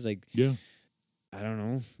races, like I don't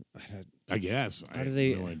know. I guess I have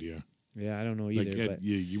no idea. Yeah, I don't know either. But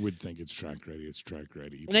you would think it's track ready. It's track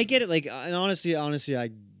ready. And I get it. Like, and honestly,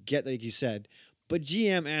 I get like you said, but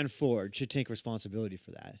GM and Ford should take responsibility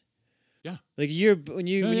for that. Yeah. Like when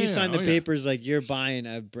you sign the papers, like you're buying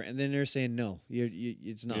a brand, and then they're saying no,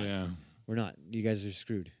 it's not. Yeah. We're not. You guys are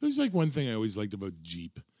screwed. There's like one thing I always liked about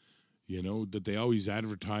Jeep. That they always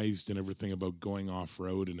advertised and everything about going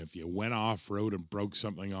off-road. And if you went off-road and broke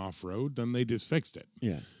something off-road, then they just fixed it.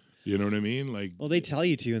 Yeah. You know what I mean? Like, well, they tell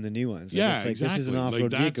you to in the new ones. Like, it's like, exactly. This is an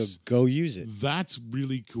off-road vehicle. Go use it. That's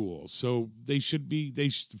really cool. So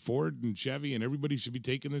Ford and Chevy and everybody should be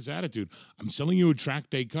taking this attitude. I'm selling you a track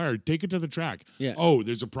day car. Take it to the track. Yeah. Oh,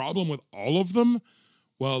 there's a problem with all of them?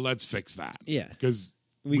 Well, let's fix that. Yeah. Because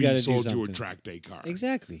we sold you a track day car.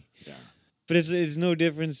 Exactly. Yeah. But it's no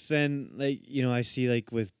difference than I see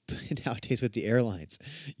like with nowadays with the airlines.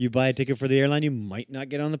 You buy a ticket for the airline, you might not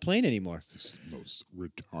get on the plane anymore. It's the most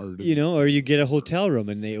retarded. Or you get a hotel room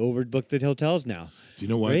and they overbook the hotels now. Do you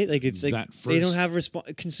know what? Right? Like it's like they don't have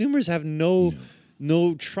consumers have no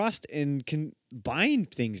trust in buying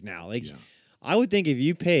things now. Like I would think if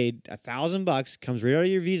you paid $1,000, comes right out of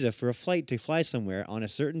your visa for a flight to fly somewhere on a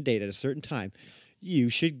certain date at a certain time. You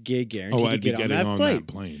should get guaranteed to get on that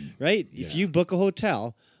plane. Right? Yeah. If you book a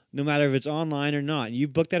hotel, no matter if it's online or not, you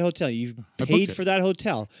book that hotel, you've paid for that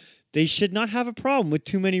hotel, they should not have a problem with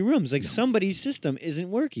too many rooms. Like somebody's system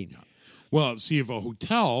isn't working. No. Well, see, if a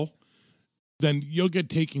hotel, then you'll get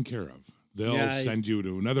taken care of. They'll send you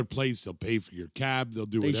to another place. They'll pay for your cab. They'll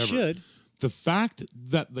do whatever. They should. The fact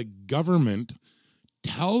that the government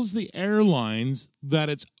tells the airlines that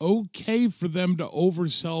it's okay for them to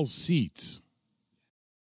oversell seats,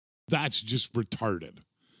 that's just retarded.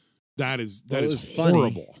 That is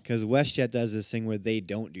horrible. Because WestJet does this thing where they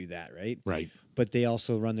don't do that, right? Right. But they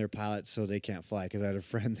also run their pilots so they can't fly. Because I had a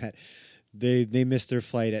friend that they missed their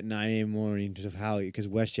flight at 9 a.m. morning because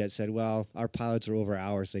WestJet said, well, our pilots are over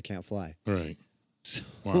hours, they can't fly. Right. So,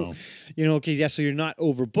 wow. So you're not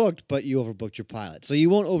overbooked, but you overbooked your pilot. So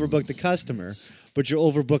you won't overbook the customer, but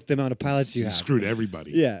you'll overbook the amount of pilots you have. Screwed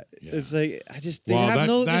everybody. Yeah. It's like, there's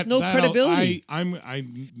no credibility. I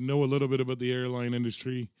know a little bit about the airline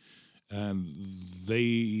industry, and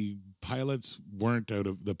the pilots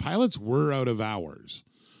were out of hours.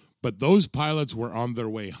 But those pilots were on their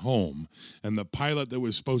way home, and the pilot that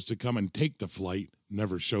was supposed to come and take the flight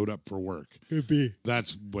never showed up for work. Could be.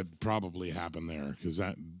 That's what probably happened there, because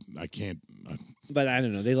I can't. But I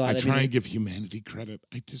don't know. I try and give humanity credit.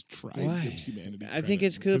 I just try and give humanity credit. I think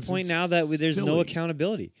it's to the point now that there's no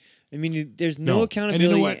accountability. I mean, there's no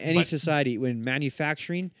accountability in any society when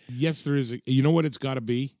manufacturing. Yes, there is. You know what it's got to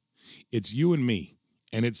be? It's you and me.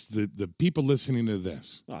 And it's the people listening to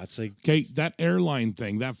this. Oh, it's like, okay, that airline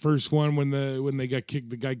thing, that first one when they got kicked,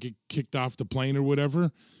 the guy get kicked off the plane or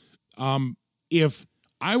whatever. If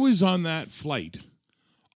I was on that flight,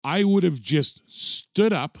 I would have just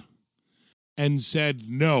stood up and said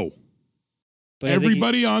no. But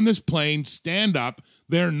everybody on this plane, stand up.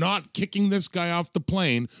 They're not kicking this guy off the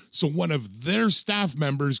plane, so one of their staff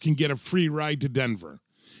members can get a free ride to Denver.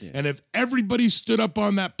 Yeah. And if everybody stood up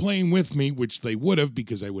on that plane with me, which they would have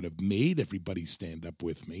because I would have made everybody stand up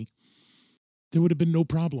with me, there would have been no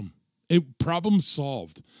problem. Problem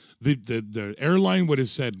solved. The airline would have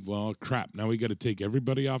said, well, crap, now we got to take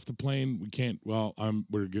everybody off the plane. We can't,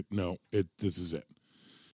 we're good. No, this is it.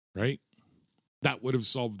 Right? That would have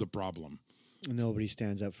solved the problem. Nobody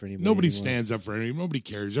stands up for anybody. Nobody stands up for anybody. Nobody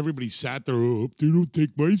cares. Everybody sat there, oh, they don't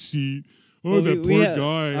take my seat. Oh, that poor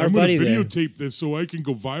guy. I'm going to videotape this so I can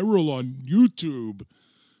go viral on YouTube.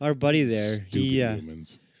 Our buddy there, Stupid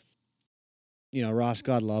humans. Ross,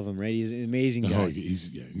 God love him, right? He's an amazing guy. Oh, he's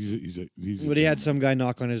But he had some guy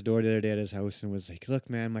knock on his door the other day at his house and was like, look,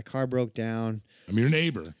 man, my car broke down. I'm your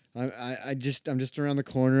neighbor. I'm just around the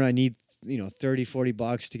corner. I need,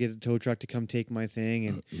 $30-$40 to get a tow truck to come take my thing.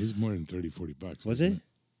 And it was more than $30-$40. Was it?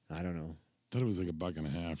 I don't know. I thought it was like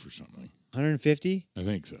 $1.50 or something. 150? I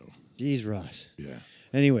think so. Jeez, Ross. Yeah.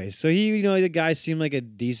 Anyway, so he, the guy seemed like a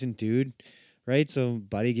decent dude, right? So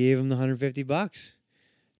buddy gave him the $150.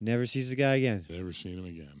 Never sees the guy again. Never seen him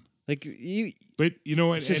again. But you know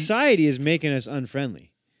what? Society is making us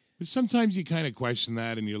unfriendly. But sometimes you kind of question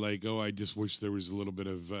that, and you're like, "Oh, I just wish there was a little bit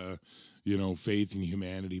of, faith in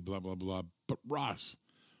humanity." Blah blah blah. But Ross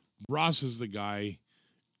is the guy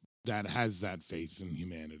that has that faith in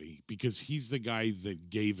humanity because he's the guy that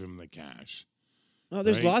gave him the cash. Oh,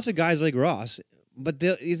 there's lots of guys like Ross, but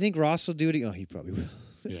you think Ross will do it? Oh, he probably will.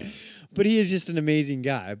 Yeah. But he is just an amazing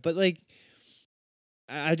guy. But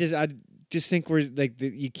I just think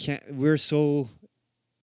we're so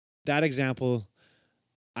that example.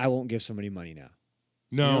 I won't give somebody money now.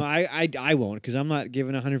 No, I won't because I'm not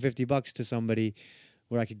giving $150 to somebody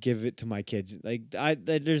where I could give it to my kids.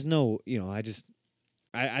 There's no,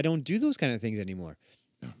 I don't do those kind of things anymore.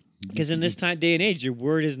 Because in this day and age, your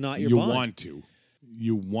word is not your bond.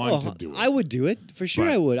 You want to do it. I would do it for sure.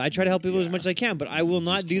 I would. I try to help people as much as I can, but I will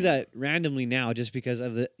not do that randomly now just because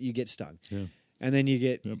of you get stung. Yeah. And then you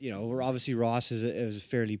get, we're obviously Ross is a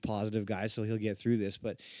fairly positive guy, so he'll get through this.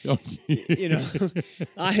 But,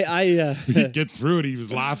 I he'd get through it. He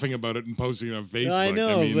was laughing about it and posting it on Facebook. I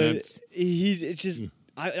know,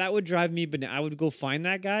 that would drive me bananas. I would go find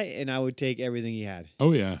that guy and I would take everything he had.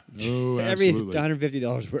 Oh yeah, absolutely.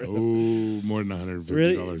 $150 worth. Oh, more than $150.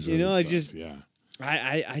 Really? Yeah.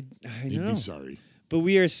 You'd be sorry. But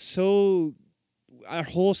we are so. Our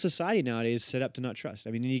whole society nowadays is set up to not trust.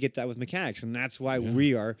 I mean, you get that with mechanics, and that's why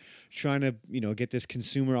we are trying to, get this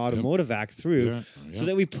Consumer Automotive Act through so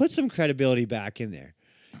that we put some credibility back in there.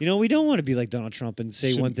 We don't want to be like Donald Trump and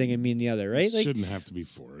say one thing and mean the other, right? It shouldn't have to be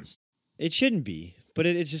forced. It shouldn't be, but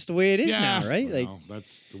it's just the way it is now, right?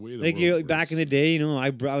 That's the way the world works. Back in the day,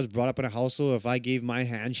 I was brought up in a household. If I gave my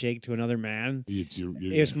handshake to another man,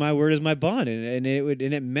 it's my word is my bond, and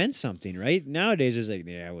it meant something, right? Nowadays, it's like,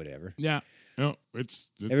 yeah, whatever. Yeah. No, it's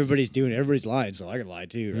everybody's doing it. Everybody's lying, so I can lie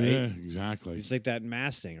too, right? Yeah, exactly. It's like that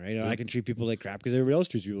mass thing, right? I can treat people like crap because everybody else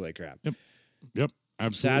treats people like crap. Yep.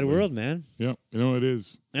 Absolutely. Sad world, man. Yep. It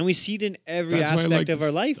is. And we see it in every aspect of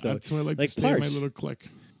our life, though. That's why I like to stay in my little clique.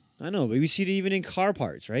 I know, but we see it even in car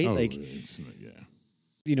parts, right? Oh,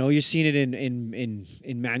 you're seeing it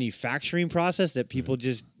in manufacturing process that people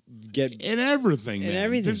just get in everything.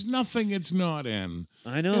 There's nothing it's not in.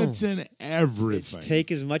 I know. It's in everything. It's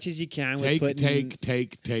take as much as you can.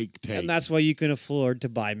 Take. And that's why you can afford to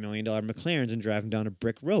buy $1 million McLarens and drive them down a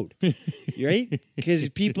brick road, right? Because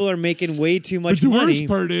people are making way too much money. But the worst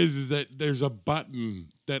part is that there's a button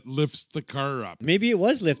that lifts the car up. Maybe it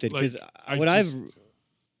was lifted because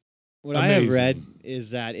what I have read is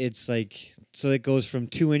that it's so it goes from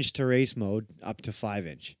 2-inch to race mode up to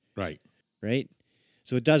 5-inch. Right.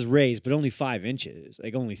 So it does raise, but only 5 inches.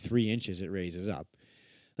 Only 3 inches it raises up.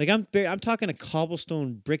 I'm talking a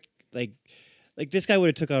cobblestone brick. Like this guy would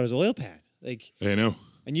have took out his oil pan. I know.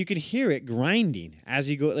 And you can hear it grinding as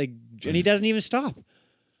he go. And he doesn't even stop.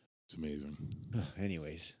 It's amazing.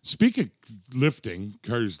 Anyways. Speak of lifting,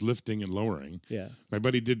 cars lifting and lowering. Yeah. My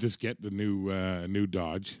buddy did just get the new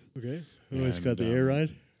Dodge. Okay. Oh, it's got the air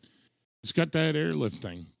ride? It's got that airlift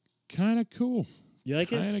thing. Kind of cool. You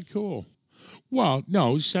like it? Kind of cool. Well,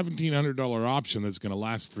 no, $1,700 option that's going to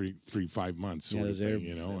last 5 months sort of thing,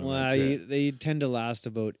 you know. Well, they tend to last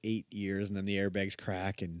about 8 years, and then the airbags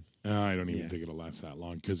crack. And I don't even think it'll last that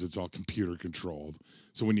long because it's all computer controlled.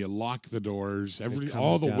 So when you lock the doors,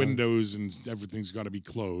 all the windows and everything's got to be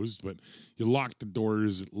closed, but you lock the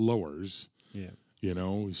doors, it lowers. Yeah. You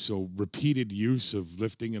know, so repeated use of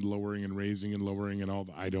lifting and lowering and raising and lowering and all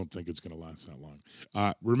that, I don't think it's going to last that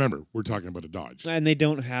long. Remember, we're talking about a Dodge. And they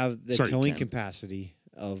don't have the towing capacity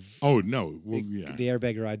of... Oh, no. Well, the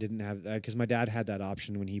airbag ride didn't have that because my dad had that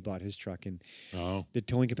option when he bought his truck, and the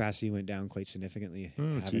towing capacity went down quite significantly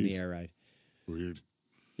having the air ride. Weird.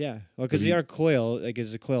 Yeah, well, because the air coil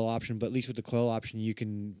is a coil option, but at least with the coil option, you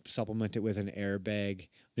can supplement it with an airbag.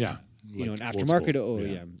 Yeah. You know, an aftermarket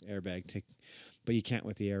airbag. But you can't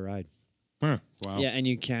with the air ride. Huh, wow. Yeah, and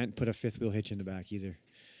you can't put a fifth wheel hitch in the back either.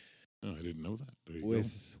 Oh, I didn't know that. There you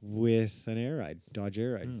with an air ride, Dodge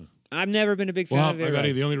air ride. Yeah. I've never been a big fan of air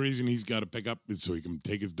ride. The only reason he's got to pick up is so he can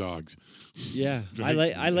take his dogs. Yeah,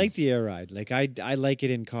 right? I like the air ride. Like I like it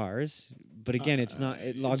in cars, but again, it's not.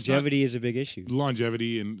 Longevity is a big issue.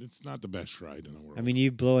 Longevity, and it's not the best ride in the world. I mean,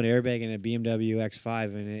 you blow an airbag in a BMW X5,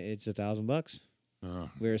 and it's $1,000,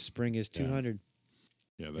 where a spring is $200.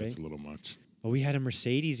 Yeah, that's a little much. Well, we had a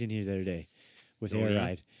Mercedes in here the other day with air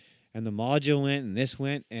ride. And the module went and this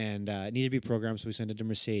went and it needed to be programmed, so we sent it to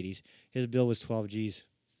Mercedes. His bill was 12 G's.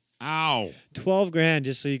 Ow. 12 grand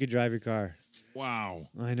just so you could drive your car. Wow.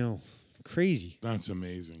 I know. Crazy. That's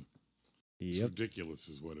amazing. Yep. It's ridiculous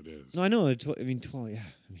is what it is. No, I know. 12, yeah.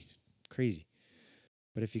 I mean, crazy.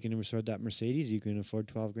 But if you can afford that Mercedes, you can afford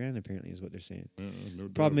 12 grand, apparently, is what they're saying. No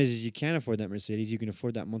Problem is you can't afford that Mercedes. You can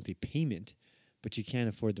afford that monthly payment, but you can't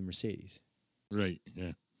afford the Mercedes. Right,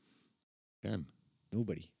 yeah. Can.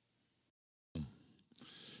 Nobody.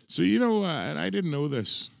 So, you know, and I didn't know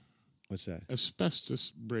this. What's that?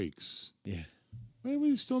 Asbestos brakes. Yeah. Why are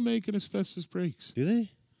we still making asbestos brakes? Do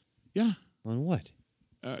they? Yeah. On what?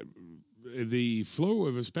 The flow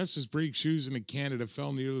of asbestos brake shoes into Canada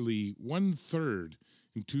fell nearly 1/3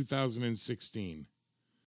 in 2016.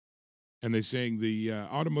 And they're saying the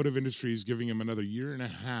automotive industry is giving them another 1.5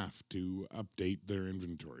 years to update their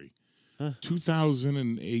inventory.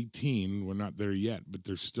 2018, we're not there yet, but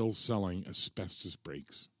they're still selling asbestos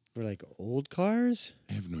brakes. For like old cars?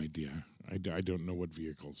 I have no idea. I don't know what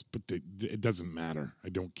vehicles, but it doesn't matter. I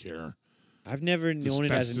don't care. I've never known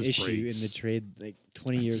it as an issue in the trade. Like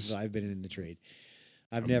 20 years that I've been in the trade,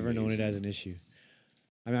 I've never known it as an issue.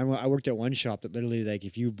 I mean, I worked at one shop that literally, like,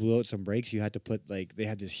 if you blew out some brakes, you had to put, like, they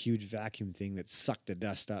had this huge vacuum thing that sucked the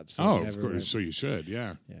dust up. So of course. So you should,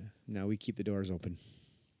 yeah. Yeah. Now we keep the doors open.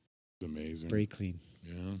 Amazing. Brake clean.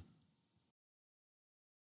 Yeah.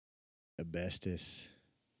 Asbestos.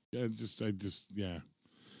 Yeah, yeah.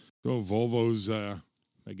 So Volvo's,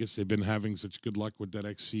 I guess they've been having such good luck with that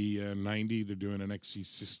XC90. They're doing an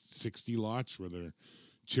XC60 launch where they're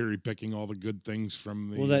cherry picking all the good things from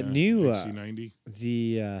the that new XC90.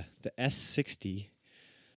 The S60.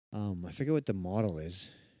 I forget what the model is,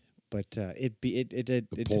 but the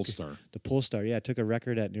Polestar. The Polestar, yeah, it took a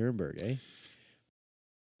record at Nuremberg, eh?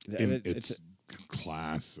 It's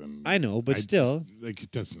class, and I know, but still, like, it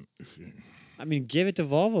doesn't. I mean, give it to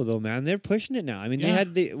Volvo though, man. They're pushing it now. I mean,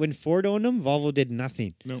 when Ford owned them, Volvo did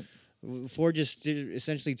nothing. No, Ford just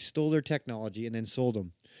essentially stole their technology and then sold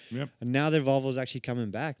them. Yep. And now their Volvo's actually coming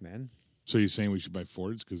back, man. So you're saying we should buy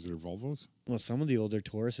Fords because they're Volvos? Well, some of the older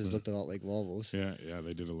Tauruses looked a lot like Volvos. Yeah,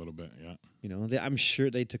 they did a little bit. Yeah. You know, I'm sure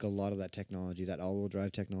they took a lot of that technology, that all-wheel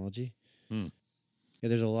drive technology. Hmm. Yeah,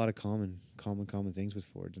 there's a lot of common things with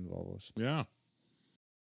Fords and Volvos. Yeah.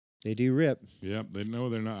 They do rip. Yeah, they're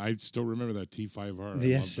not. I still remember that T5R.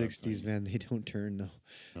 The S60s, man, they don't turn, though.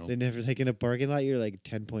 No. They never, like in a parking lot, you're like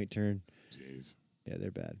 10-point turn. Jeez. Yeah,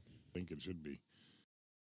 they're bad. I think it should be.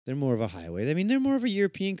 They're more of a highway. I mean, they're more of a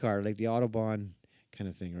European car, like the Autobahn kind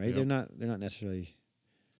of thing, right? Yep. They're not necessarily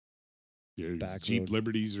back Jeep road.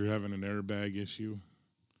 Liberties are having an airbag issue.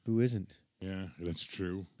 Who isn't? Yeah, that's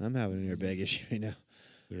true. I'm having an airbag issue right now.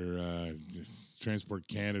 Transport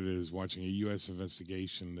Canada is watching a U.S.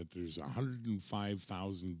 investigation that there's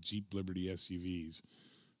 105,000 Jeep Liberty SUVs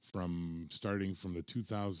starting from the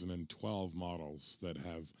 2012 models that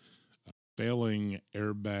have failing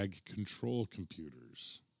airbag control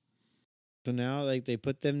computers. So now, like, they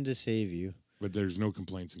put them to save you. But there's no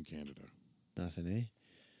complaints in Canada. Nothing, eh?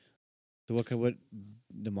 So what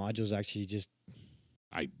the modules actually just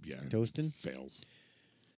Yeah, toasting? fails.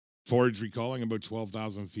 Ford's recalling about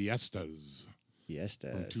 12,000 Fiestas Fiesta.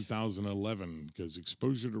 from 2011 because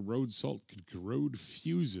exposure to road salt could corrode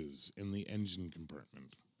fuses in the engine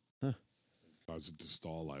compartment. Huh. Cause it to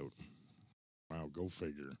stall out. Wow, go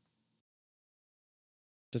figure.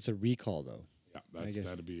 That's a recall, though. Yeah,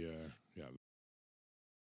 that'd be yeah.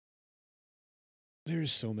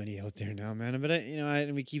 There's so many out there now, man.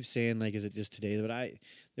 But we keep saying like, is it just today? But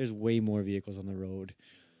there's way more vehicles on the road.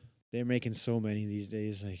 They're making so many these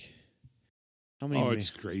days. Like, how many? Oh, it's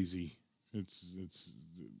crazy. It's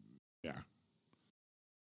yeah,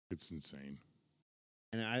 it's insane.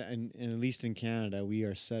 And at least in Canada, we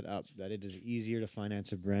are set up that it is easier to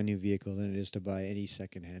finance a brand new vehicle than it is to buy any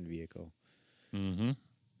secondhand vehicle. Mm-hmm.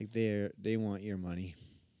 Like they want your money.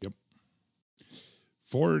 Yep.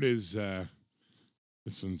 Ford is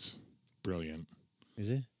this one's brilliant. Is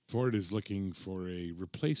it? Ford is looking for a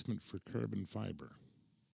replacement for carbon fiber.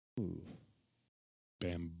 Ooh.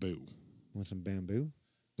 Bamboo. Want some bamboo?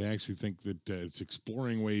 They actually think that it's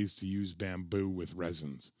exploring ways to use bamboo with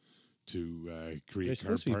resins to create car parts. It's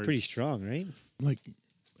supposed to be pretty strong, right? Like,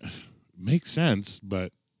 makes sense,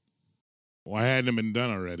 but why hadn't it been done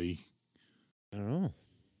already? I don't know.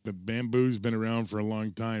 The bamboo's been around for a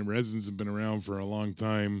long time. Resins have been around for a long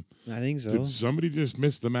time. I think so. Did somebody just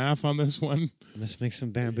miss the math on this one? Let's make some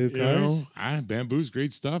bamboo cars. Bamboo's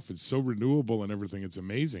great stuff. It's so renewable and everything. It's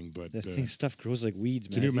amazing. But that stuff grows like weeds,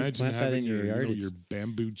 man. Can you imagine having your yard, your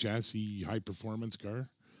bamboo chassis high performance car?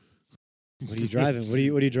 What are you driving?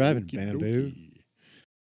 What are you driving? Bamboo.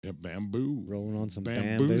 Yeah, bamboo. Rolling on some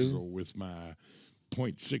bamboozle bamboo with my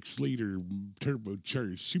 0.6 liter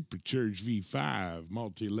turbocharged, supercharged V5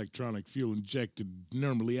 multi-electronic fuel injected,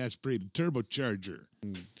 normally aspirated turbocharger.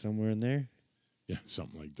 Somewhere in there. Yeah,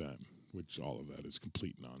 something like that. Which all of that is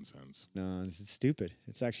complete nonsense. No, it's stupid.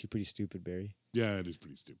 It's actually pretty stupid, Barry. Yeah, it is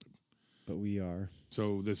pretty stupid. But we are.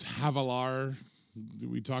 So this Havalar, did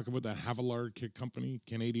we talk about that Havalar company,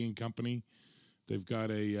 Canadian company? They've got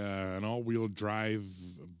an all-wheel drive,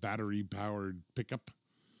 battery-powered pickup.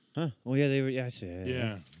 Huh? Oh yeah, they were. Yeah, I see.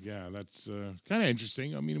 Yeah. That's kind of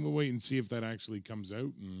interesting. I mean, we'll wait and see if that actually comes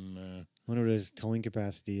out. And wonder what his towing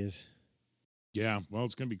capacity is. Yeah, well,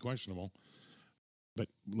 it's going to be questionable. But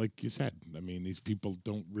like you said, I mean, these people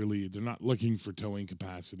they're not looking for towing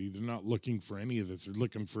capacity. They're not looking for any of this. They're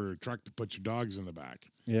looking for a truck to put your dogs in the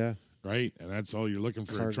back. Yeah. Right? And that's all you're looking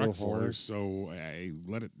for cargo a truck hauler. for. So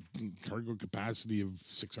cargo capacity of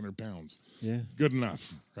 600 pounds. Yeah. Good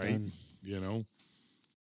enough, right? Done. You know?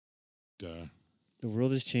 The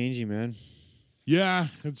world is changing, man. Yeah,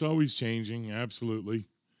 it's always changing. Absolutely.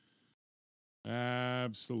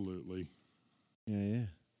 Absolutely. Yeah.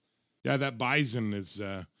 Yeah, that Bison is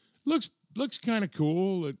looks kind of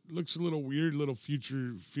cool. It looks a little weird, a little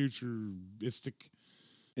futuristic.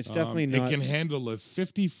 It's definitely not. It can handle a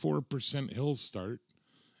 54% hill start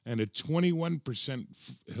and a 21%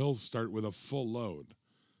 hill start with a full load.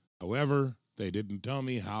 However, they didn't tell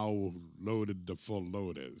me how loaded the full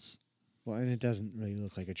load is. Well, and it doesn't really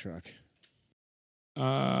look like a truck.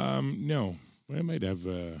 No. It might have.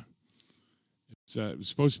 It's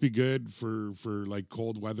supposed to be good for like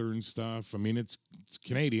cold weather and stuff. I mean, it's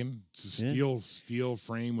Canadian. It's a steel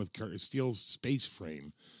frame with steel space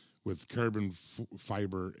frame with carbon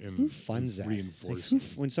fiber and who funds that? Reinforcing. Like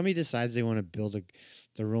when somebody decides they want to build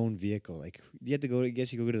their own vehicle, like you have to go. I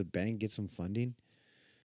guess you go to the bank, get some funding.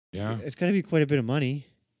 Yeah, it's got to be quite a bit of money.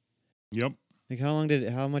 Yep. Like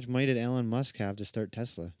how much money did Elon Musk have to start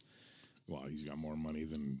Tesla? Well, he's got more money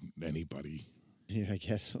than anybody. Yeah, I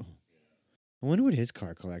guess so. I wonder what his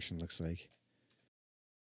car collection looks like.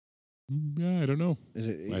 Yeah, I don't know. Is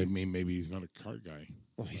it? I mean, maybe he's not a car guy.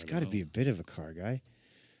 Well, he's got to be a bit of a car guy.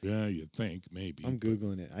 Yeah, you'd think maybe. I'm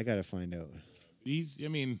Googling it. I got to find out. I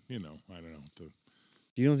mean, I don't know.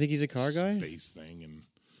 You don't think he's a car guy? Space thing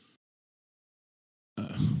and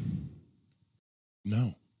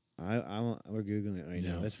no. We're Googling it right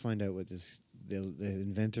now. Let's find out what the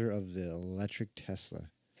inventor of the electric Tesla.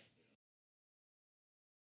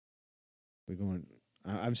 We're going.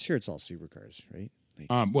 I'm sure it's all supercars, right?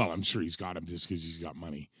 Well, I'm sure he's got them just because he's got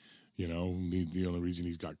money. You know, the only reason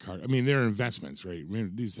he's got cars. I mean, they're investments, right? I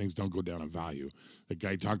mean, these things don't go down in value. The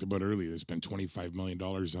guy talked about earlier, they spent $25 million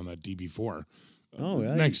on that DB4. Oh,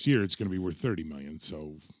 yeah. Next year, it's going to be worth $30 million.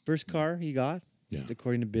 So first car he got,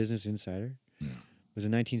 according to Business Insider, was a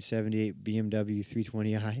 1978 BMW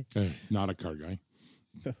 320i. Not a car guy.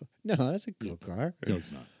 No, that's a cool car. No,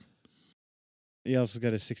 it's not. He also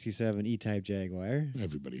got a 67 E-Type Jaguar.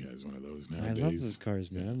 Everybody has one of those nowadays. I love those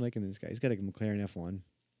cars, man. I'm liking this guy. He's got a McLaren F1.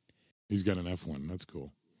 He's got an F1. That's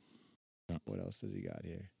cool. Yeah. What else does he got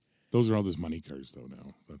here? Those are all just money cars, though,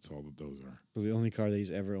 now. That's all that those are. So the only car that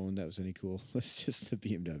he's ever owned that was any cool was just the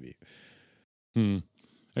BMW.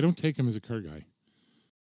 I don't take him as a car guy.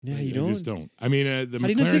 Yeah, you don't? I just don't. I mean, the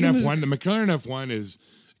McLaren F1, the McLaren F1 is...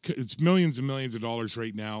 It's millions and millions of dollars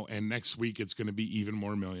right now, and next week it's going to be even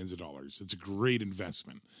more millions of dollars. It's a great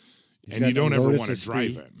investment, and you don't ever want to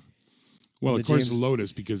drive it. Well, of course, the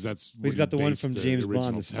Lotus, because that's he's got the one from James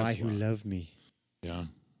Bond, The Spy Who Loved Me. Yeah,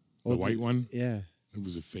 the white one. Yeah, it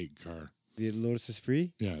was a fake car. The Lotus Esprit.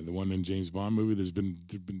 Yeah, the one in James Bond movie. There've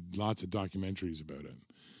been lots of documentaries about it.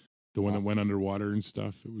 The one that went underwater and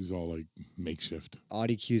stuff. It was all like makeshift.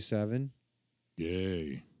 Audi Q7.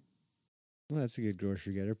 Yay. Well, that's a good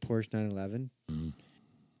grocery getter. Porsche 911.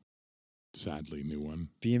 Sadly, new one.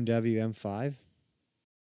 BMW M5.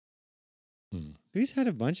 He's had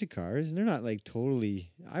a bunch of cars, and they're not like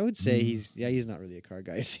totally. I would say he's not really a car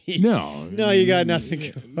guy. Is he? No, you got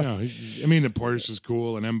nothing. No, I mean the Porsche is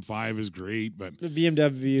cool, and M5 is great, but the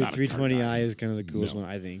BMW 320i is kind of the coolest one,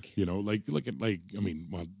 I think. You know, look at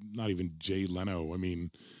not even Jay Leno. I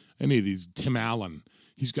mean, any of these Tim Allen.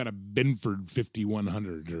 He's got a Binford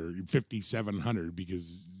 5100 or 5700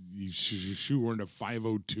 because he shoehorned a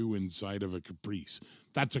 502 inside of a Caprice.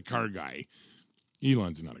 That's a car guy.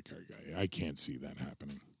 Elon's not a car guy. I can't see that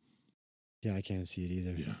happening. Yeah, I can't see it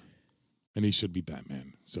either. Yeah. And he should be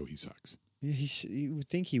Batman, so he sucks. Yeah, you would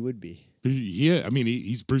think he would be. Yeah, I mean,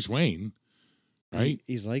 he's Bruce Wayne, right?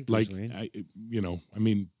 He's like Bruce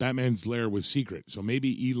Wayne. Batman's lair was secret, so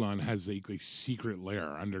maybe Elon has a secret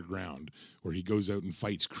lair underground where he goes out and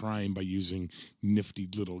fights crime by using nifty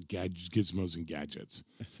little gizmos and gadgets.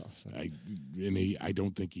 That's awesome. I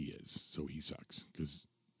don't think he is, so he sucks. Because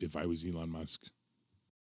if I was Elon Musk,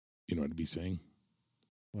 you know what I'd be saying?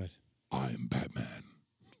 What? I'm Batman.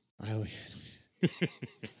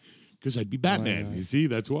 Because I'd be Batman. You see,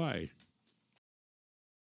 that's why.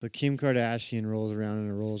 So Kim Kardashian rolls around in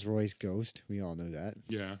a Rolls Royce Ghost. We all know that.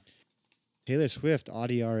 Yeah. Taylor Swift,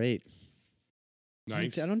 Audi R8.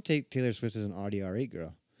 Nice. I don't take Taylor Swift as an Audi R8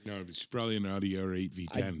 girl. No, but she's probably an Audi R8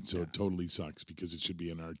 V10, so it totally sucks because it should be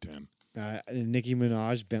an R10. Nicki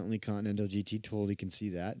Minaj, Bentley Continental GT, totally can see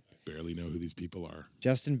that. Barely know who these people are.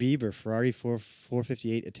 Justin Bieber, Ferrari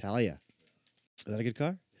 458 Italia. Is that a good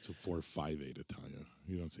car? It's a 458 Italia.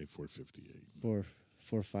 You don't say 458.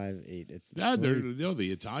 458.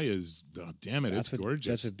 The Italia is, damn it, it's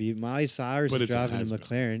gorgeous. That's what Miley Cyrus is driving a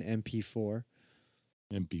McLaren MP4.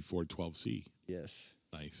 MP4 12C. Yes.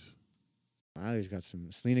 Nice. Miley's got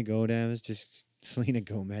some Selena Gomez, just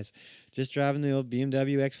driving the old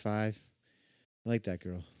BMW X5. I like that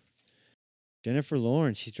girl. Jennifer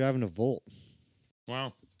Lawrence, she's driving a Volt.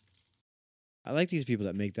 Wow. I like these people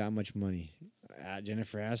that make that much money.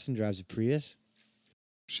 Jennifer Aniston drives a Prius.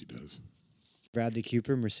 She does. Bradley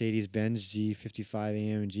Cooper, Mercedes-Benz G55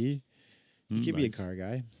 AMG. He could be a car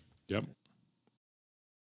guy. Yep.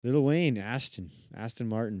 Lil Wayne, Aston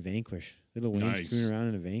Martin, Vanquish. Lil Wayne screwing around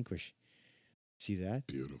in a Vanquish. See that?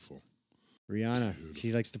 Beautiful. Rihanna,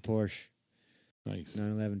 she likes the Porsche. Nice.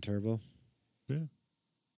 911 Turbo. Yeah.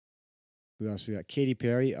 Who else we got? Katy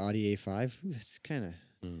Perry, Audi A5. Ooh, that's kind of...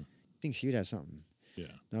 I think she would have something. Yeah.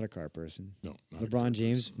 Not a car person. No. LeBron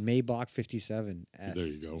James, Maybach 57. S. There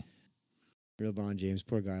you go. Real LeBron James,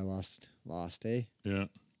 poor guy, lost, eh? Yeah.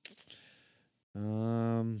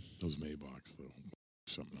 Those Maybachs, though.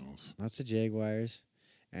 Something else. Lots of Jaguars.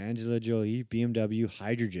 Angela Jolie, BMW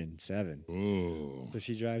Hydrogen 7. Oh. So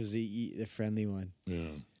she drives the friendly one. Yeah.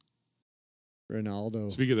 Ronaldo.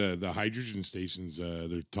 Speaking of the hydrogen stations,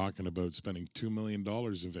 they're talking about spending $2 million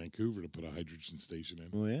in Vancouver to put a hydrogen station in.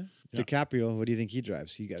 Oh, yeah? DiCaprio, what do you think he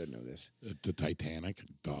drives? You got to know this. The Titanic.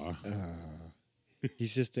 Duh.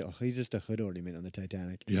 He's just a hood ornament on the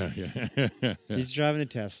Titanic. Yeah. He's driving a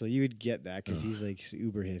Tesla. You would get that because he's like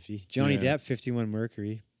uber hippie. Johnny Depp, 51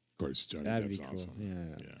 Mercury. Of course, Johnny That'd Depp's be cool. awesome.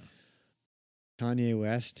 Yeah. Kanye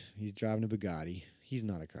West, he's driving a Bugatti. He's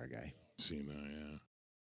not a car guy. Seen that, yeah.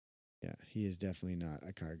 Yeah, he is definitely not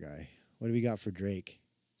a car guy. What do we got for Drake?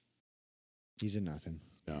 He's a nothing.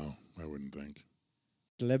 No, I wouldn't think.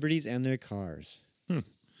 Celebrities and their cars.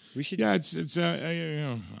 We should. Yeah, it's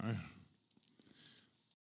yeah.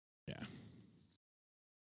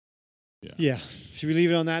 Yeah. Should we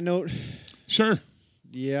leave it on that note? Sure.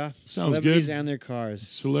 Yeah. Sounds Celebrities good. and their cars.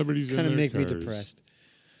 Celebrities and their cars. Kind of make me depressed.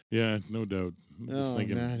 Yeah, no doubt. I'm just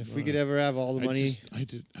thinking, man, if we could ever have all the money.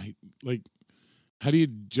 How do you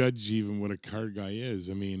judge even what a car guy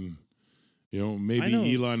is? I mean,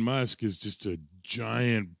 maybe Elon Musk is just a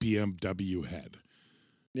giant BMW head.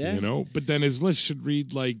 Yeah. You know, but then his list should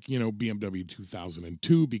read like, you know, BMW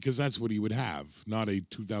 2002 because that's what he would have, not a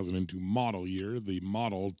 2002 model year, the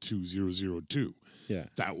model 2002. Yeah.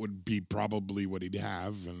 That would be probably what he'd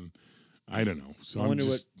have, and I don't know. So I'm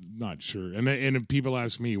just not sure. And if people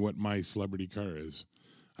ask me what my celebrity car is,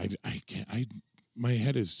 I can't. My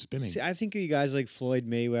head is spinning. See, I think of you guys like Floyd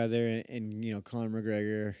Mayweather and you know Conor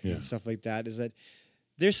McGregor and stuff like that. Is that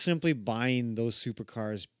they're simply buying those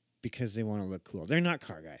supercars because they want to look cool. They're not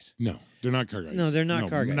car guys. No, they're not car guys. No, they're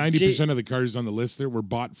not car guys. 90% of the cars on the list there were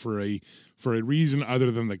bought for a reason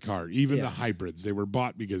other than the car. Even the hybrids, they were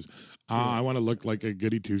bought because I want to look like a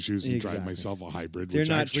goody two shoes and drive myself a hybrid,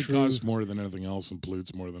 which actually costs more than anything else and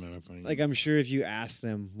pollutes more than anything. Like I'm sure if you ask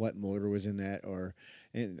them what motor was in that, or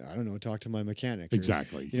and I don't know, talk to my mechanic.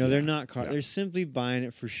 Exactly. You know, they're not car. They're simply buying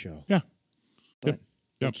it for show. Yeah. But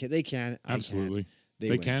they can. Absolutely.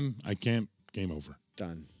 They can. I can't. Game over.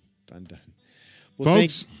 Done. Well,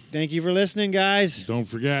 folks, thank you for listening, guys. Don't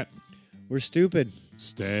forget, we're stupid.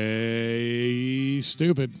 Stay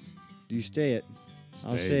stupid. You stay it.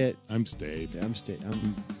 I'll say it. I'm stayed. I'm stayed.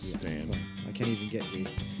 I'm stand. Well, I can't even get the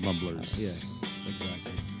mumblers. Yeah,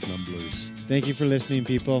 exactly. Mumblers. Thank you for listening,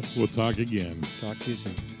 people. We'll talk again. Talk to you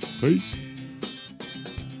soon. Peace.